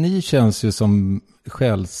 Ni känns ju som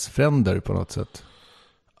själsfränder på något sätt.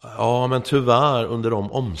 Ja, men tyvärr under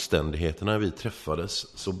de omständigheterna vi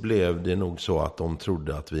träffades så blev det nog så att de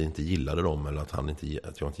trodde att vi inte gillade dem eller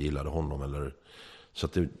att jag inte gillade honom. Eller, så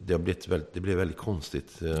att det blev väldigt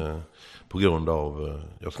konstigt på grund av,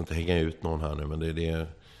 jag ska inte hänga ut någon här nu, men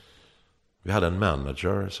vi hade en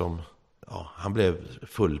manager som, han blev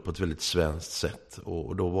full på ett väldigt svenskt sätt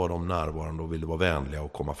och då var de närvarande och ville vara vänliga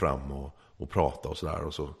och komma fram och prata och sådär,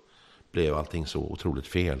 och så blev allting så otroligt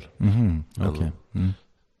fel.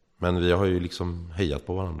 Men vi har ju liksom hejat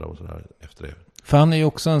på varandra och sådär efter det. För han är ju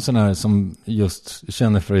också en sån här som just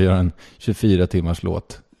känner för att göra en 24 timmars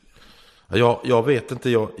låt. Jag vet inte,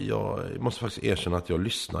 jag måste faktiskt erkänna att jag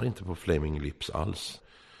lyssnar inte på Flaming Lips alls.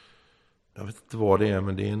 Jag vet inte vad det är,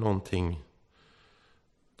 men det är någonting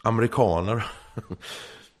amerikaner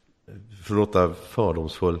för att låta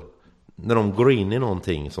fördomsfull. När de går in i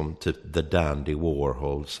någonting som typ The Dandy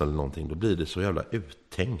Warhols eller någonting, då blir det så jävla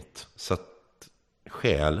uttänkt så att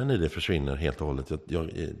själen i det försvinner helt och hållet.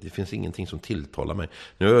 Det finns ingenting som tilltalar mig.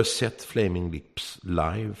 Nu har jag sett Flaming Lips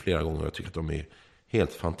live flera gånger och jag tycker att de är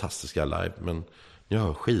helt fantastiska live, men när jag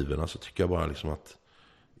hör skivorna så tycker jag bara liksom att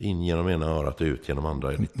in genom ena örat och ut genom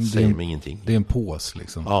andra, det säger mig ingenting. Det är en pås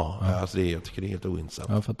liksom. Ja. Alltså jag tycker det är helt ointressant.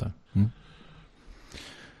 Jag fattar.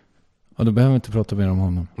 Och då behöver vi inte prata mer om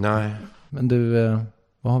honom. Nej. Men du,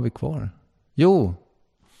 vad har vi kvar? Jo,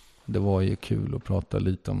 det var ju kul att prata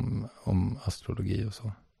lite om astrologi och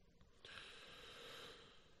så.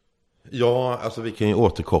 Ja, alltså vi kan ju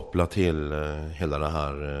återkoppla till hela det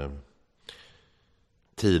här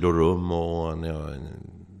tid och rum och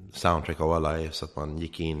soundtrack av alla är så att man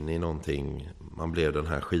gick in i någonting, man blev den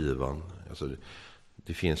här skivan. Alltså,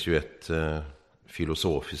 det finns ju ett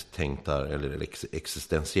filosofiskt tänk där, eller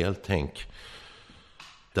existentiellt tänk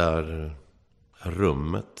där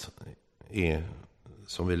rummet är,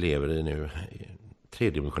 som vi lever i nu,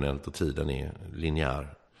 tredimensionellt och tiden är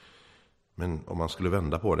linjär. Men om man skulle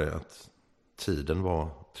vända på det, att tiden var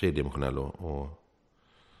tredimensionell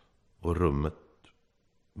och rummet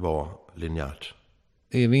var linjärt.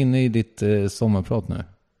 Är vi inne i ditt sommarprat nu?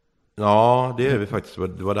 Ja, det är vi faktiskt.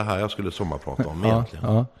 Det var det här jag skulle sommarprata om egentligen.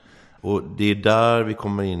 Ja. Och det är där vi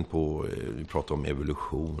kommer in på, vi pratar om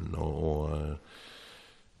evolution och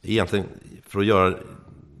egentligen för att göra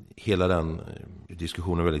hela den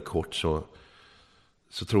diskussionen väldigt kort så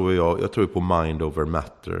tror jag tror på mind over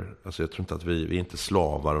matter. Alltså jag tror inte att vi är inte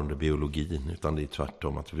slavar under biologin, utan det är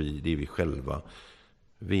tvärtom att det är vi själva.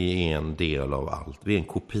 Vi är en del av allt. Vi är en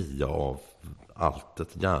kopia av alltet.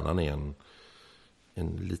 Hjärnan är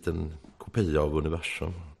en liten kopia av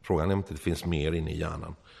universum. Frågan är om det finns mer inne i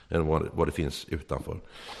hjärnan än vad det finns utanför.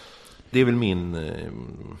 Det är väl min,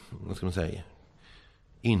 vad ska man säga,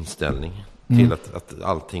 inställning till att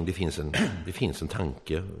allting, det finns en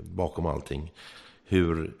tanke bakom allting.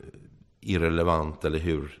 Hur irrelevant eller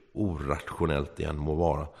hur orationellt det än må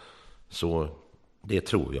vara. Så det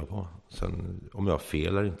tror jag på. Sen om jag har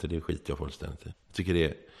fel eller inte, det skiter jag fullständigt i. Jag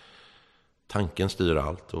tycker tanken styr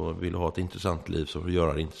allt, och vill ha ett intressant liv så får du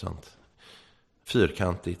göra det intressant.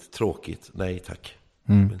 Fyrkantigt, tråkigt, nej tack.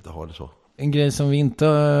 Jag vill inte ha det så. En grej som vi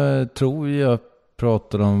inte tror jag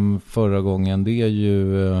pratade om förra gången, det är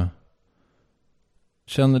ju,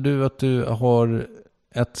 känner du att du har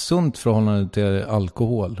ett sunt förhållande till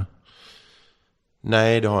alkohol?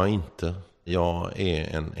 Nej, det har jag inte. Jag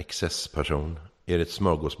är en excessperson. Är det ett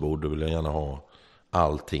smörgåsbord, då vill jag gärna ha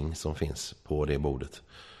allting som finns på det bordet.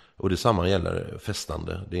 Och detsamma gäller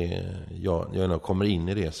festande. När jag kommer in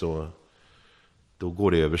i det så då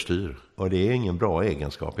går det överstyr. Och det är ingen bra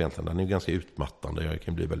egenskap egentligen. Den är ganska utmattande. Jag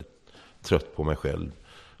kan bli väldigt trött på mig själv.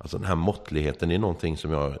 Alltså den här måttligheten, det är någonting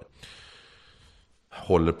som jag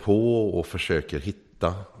håller på och försöker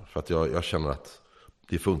hitta. För att jag känner att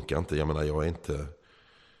det funkar inte. Jag menar, jag är inte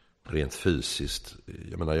rent fysiskt.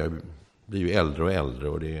 Jag menar, jag blir ju äldre och äldre.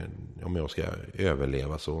 Och om jag ska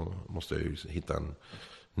överleva så måste jag ju hitta en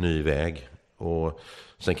ny väg. Och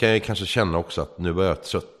sen kan jag kanske känna också att nu börjar jag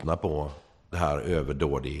tröttna på det här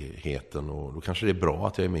överdådigheten, och då kanske det är bra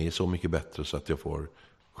att jag är med i Så mycket bättre så att jag får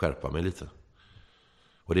skärpa mig lite.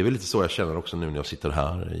 Och det är väl lite så jag känner också nu när jag sitter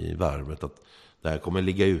här i värvet, att det här kommer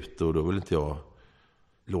ligga ute, och då vill inte jag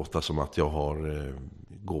låta som att jag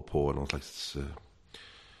går på någon slags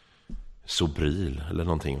Sobril eller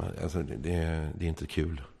någonting. Alltså det är inte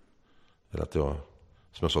kul. Eller att jag,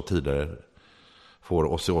 som jag sa tidigare, får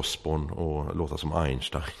Ozzy Osbourne och låta som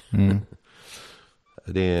Einstein.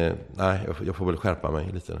 Nej, jag får väl skärpa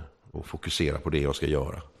mig lite och fokusera på det jag ska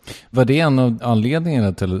göra. Var det en av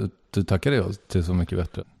anledningarna till att du tackade dig till Så mycket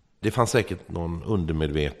bättre? Det fanns säkert någon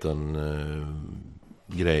undermedveten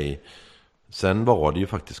grej Sen var det ju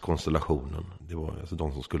faktiskt konstellationen. Det var alltså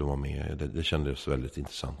de som skulle vara med. Det kändes väldigt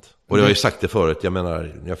intressant. Och jag har ju sagt det förut. Jag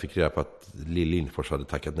menar, jag fick reda på att Lill Lindfors hade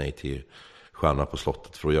tackat nej till Stjärna på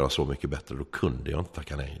slottet för att göra Så mycket bättre. Då kunde jag inte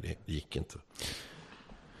tacka nej. Det gick inte.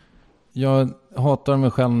 Jag hatar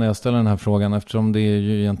mig själv när jag ställer den här frågan eftersom det är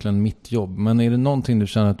ju egentligen mitt jobb. Men är det någonting du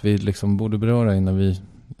känner att vi liksom borde beröra innan vi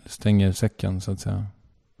stänger säcken så att säga?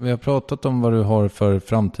 Vi har pratat om vad du har för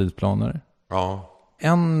framtidsplaner. Ja.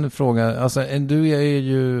 En fråga, alltså du är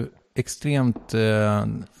ju extremt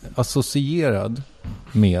associerad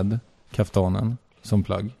med kaftanen som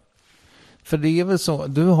plagg. För det är väl så,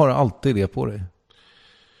 du har alltid det på dig.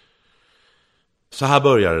 Så här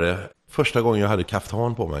började det. Första gången jag hade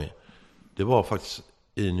kaftan på mig, det var faktiskt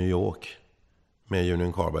i New York med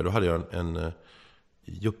Union Carbide. Då hade jag en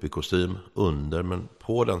yuppie-kostym under, men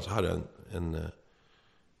på den så hade jag en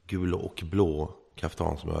gul och blå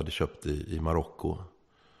kaftan som jag hade köpt i Marocko.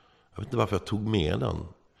 Jag vet inte varför jag tog med den.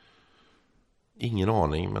 Ingen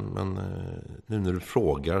aning, men nu när du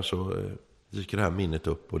frågar så dyker det här minnet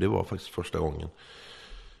upp. Och det var faktiskt första gången.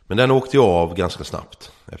 Men den åkte jag av ganska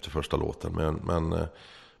snabbt efter första låten.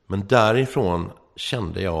 Men därifrån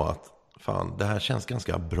kände jag att fan, det här känns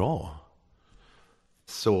ganska bra.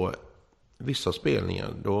 Så vissa spelningar,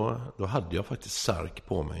 då hade jag faktiskt särk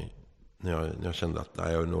på mig. När jag kände att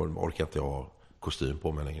nej, jag orkar inte ha kostym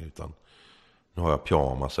på mig längre, utan nu har jag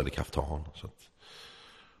pyjamas eller kaftan. Så att.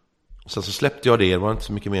 Sen så släppte jag det var inte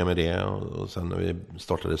så mycket mer med det. Och sen när vi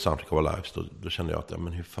startade Soundtrack of Our Lives, då kände jag att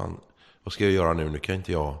men hur fan, vad ska jag göra nu? Nu kan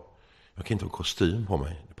inte jag kan inte ha kostym på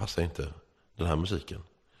mig. Det passar inte den här musiken.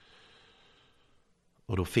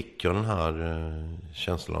 Och då fick jag den här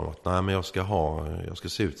känslan av att nej, men jag ska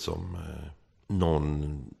se ut som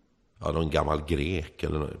någon gammal grek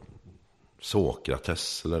eller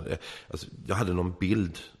Sokrates eller alltså, jag hade någon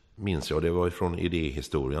bild, minns jag, det var från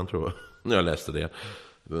idéhistorien tror jag, när jag läste det.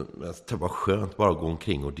 Det var skönt bara att gå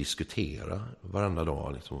omkring och diskutera varenda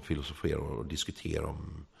dag, liksom filosofera och diskutera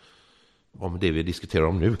om det vi diskuterar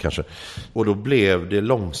om nu kanske. Och då blev det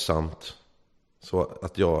långsamt så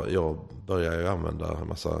att jag började använda en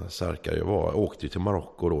massa särkar. Jag åkte till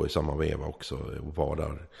Marocko då i samma veva också och var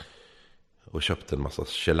där och köpte en massa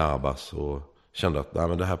shelabas och kände att nej,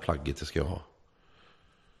 men det här plagget det ska jag ha.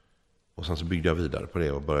 Och sen så byggde jag vidare på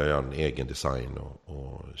det och började göra en egen design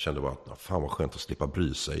och kände bara att fan vad skönt att slippa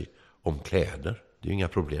bry sig om kläder. Det är ju inga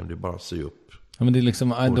problem, det är bara att sy upp. Ja, men det är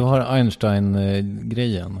liksom, du har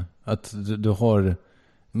Einstein-grejen. Att du har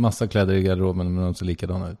massa kläder i garderoben men de ser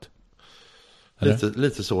likadana ut.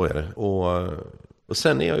 Lite så är det. Och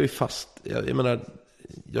sen är jag ju fast. Jag menar,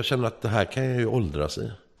 jag känner att det här kan jag ju åldras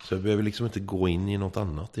i. Så jag behöver liksom inte gå in i något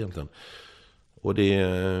annat egentligen. Och det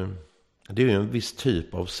är ju en viss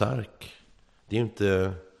typ av särk. Det är ju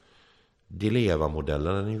inte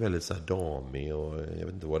Dileva-modellen, den är ju väldigt så här damig och jag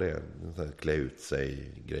vet inte vad det är, en sån här klä ut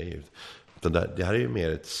sig grej. Det här är ju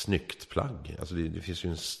mer ett snyggt plagg. Alltså det finns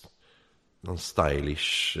ju någon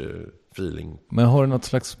stylish feeling. Men har du något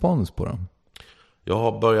slags spons på dem? Jag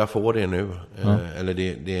har börjat få det nu. Ja. Eller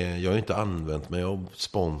jag har inte använt mig av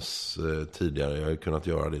spons tidigare. Jag har kunnat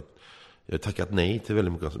göra det. Jag har tackat nej till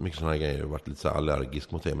väldigt mycket sådana här grejer. Jag har varit lite så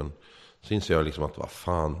allergisk mot det. Men så inser jag liksom att vad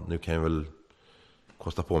fan, nu kan jag väl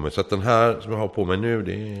kosta på mig. Så att den här som jag har på mig nu,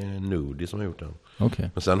 det är Nudie som har gjort den. Okay.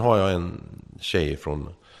 Men sen har jag en tjej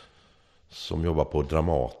som jobbar på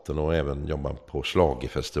Dramaten och även jobbar på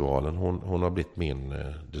Schlagerfestivalen. Hon har blivit min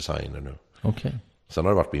designer nu. Okay. Sen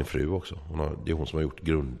har det varit min fru också. Det är hon som har gjort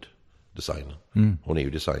grunddesignen. Mm. Hon är ju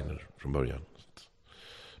designer från början.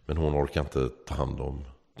 Men hon orkar inte ta hand om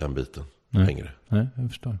den biten längre. Nej, jag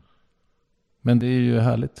förstår. Men det är ju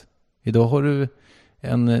härligt. Idag har du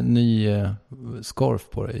en ny scarf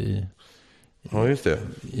på dig ja, just det.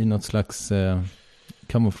 I något slags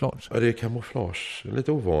kamouflage. Ja, det är kamouflage.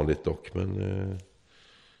 Lite ovanligt dock, men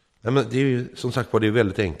nej, men det är ju som sagt det är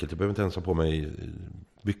väldigt enkelt. Jag behöver inte ens ha på mig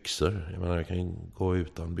byxor. Jag menar, jag kan gå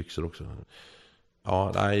utan byxor också.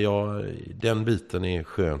 Ja, nej, den biten är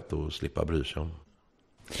skönt att slippa bry sig om.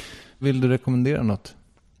 Vill du rekommendera något?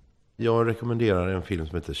 Jag rekommenderar en film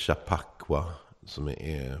som heter Chappaqua, som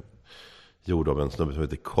är gjord av en snubbe som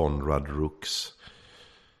heter Conrad Rooks,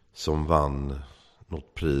 som vann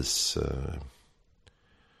något pris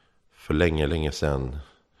för länge sedan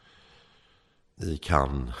i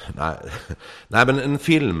Cannes. Nej, men en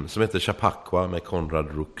film som heter Chappaqua med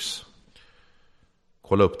Conrad Rooks.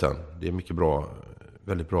 Kolla upp den. Det är mycket bra,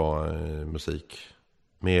 väldigt bra musik.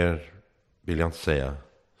 Mer vill jag inte säga.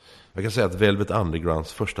 Jag kan säga att Velvet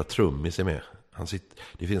Undergrounds första trummis är med.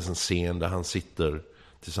 Det finns en scen där han sitter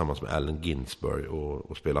tillsammans med Allen Ginsberg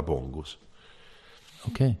och spelar bongos.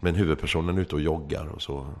 Okej. Men huvudpersonen är ute och joggar och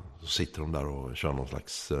så sitter de där och kör någon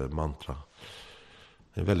slags mantra.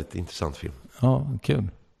 Det är en väldigt intressant film. Ja, kul.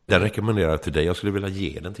 Den rekommenderar jag till dig. Jag skulle vilja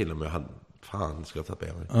ge den till dem. Fan, ska jag ta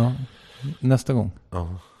med mig. Ja, nästa gång.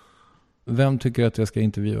 Ja. Vem tycker att jag ska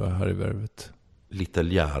intervjua här i Värvet?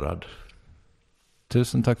 Little Gerhard.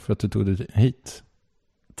 Tusen tack för att du tog dig hit.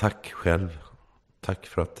 Tack själv. Tack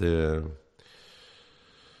för att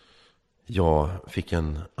jag fick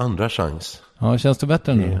en andra chans. Ja, känns det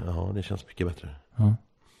bättre nu? Ja, det känns mycket bättre. Ja.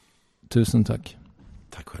 Tusen tack.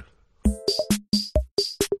 Tack själv.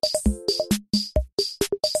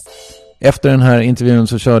 Efter den här intervjun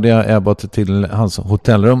så körde jag Abbott till hans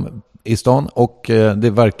hotellrum i stan. Och det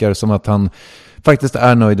verkar som att han faktiskt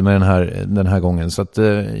är nöjd med den här gången. Så att,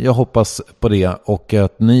 jag hoppas på det. Och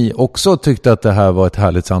att ni också tyckte att det här var ett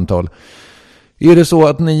härligt samtal. Är det så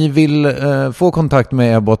att ni vill få kontakt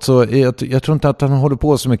med Abbott, så jag tror inte att han håller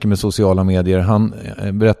på så mycket med sociala medier. Han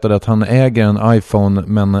berättade att han äger en iPhone,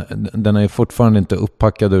 men den är fortfarande inte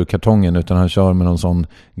upppackad ur kartongen, utan han kör med någon sån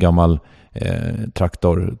gammal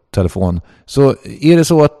traktortelefon. Så är det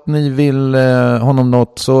så att ni vill honom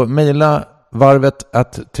något, så mejla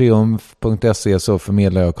varvet@triumf.se så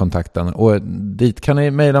förmedlar jag kontakten. Och dit kan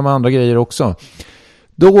ni mejla med andra grejer också.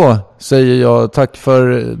 Då säger jag tack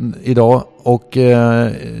för idag, och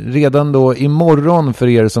redan då imorgon för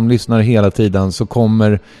er som lyssnar hela tiden så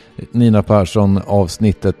kommer Nina Persson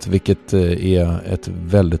avsnittet, vilket är ett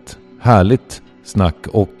väldigt härligt snack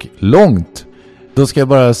och långt. Då ska jag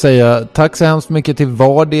bara säga tack så hemskt mycket till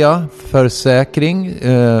Vardia Försäkring,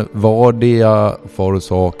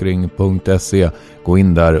 vardiaforsakring.se. Gå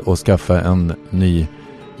in där och skaffa en ny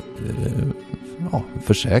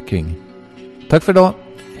försäkring. Tack för idag.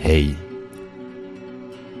 Hej.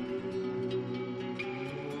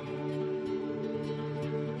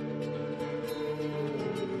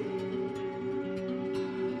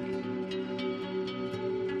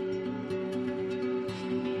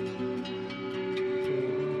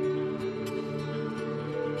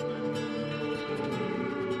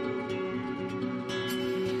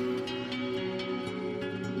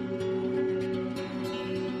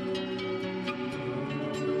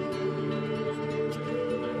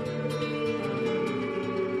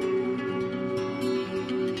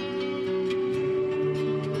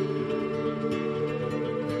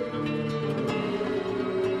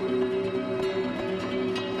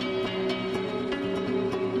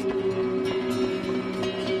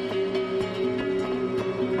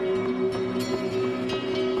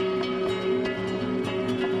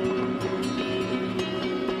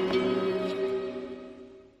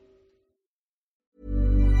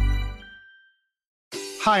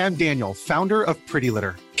 Hi, I'm Daniel, founder of Pretty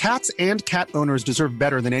Litter. Cats and cat owners deserve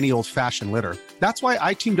better than any old-fashioned litter. That's why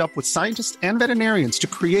I teamed up with scientists and veterinarians to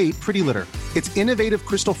create Pretty Litter. Its innovative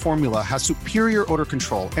crystal formula has superior odor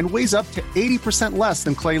control and weighs up to 80% less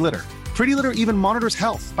than clay litter. Pretty Litter even monitors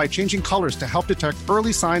health by changing colors to help detect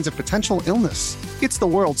early signs of potential illness. It's the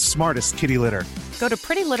world's smartest kitty litter. Go to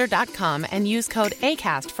prettylitter.com and use code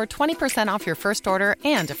ACAST for 20% off your first order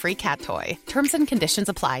and a free cat toy. Terms and conditions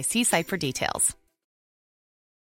apply. See site for details.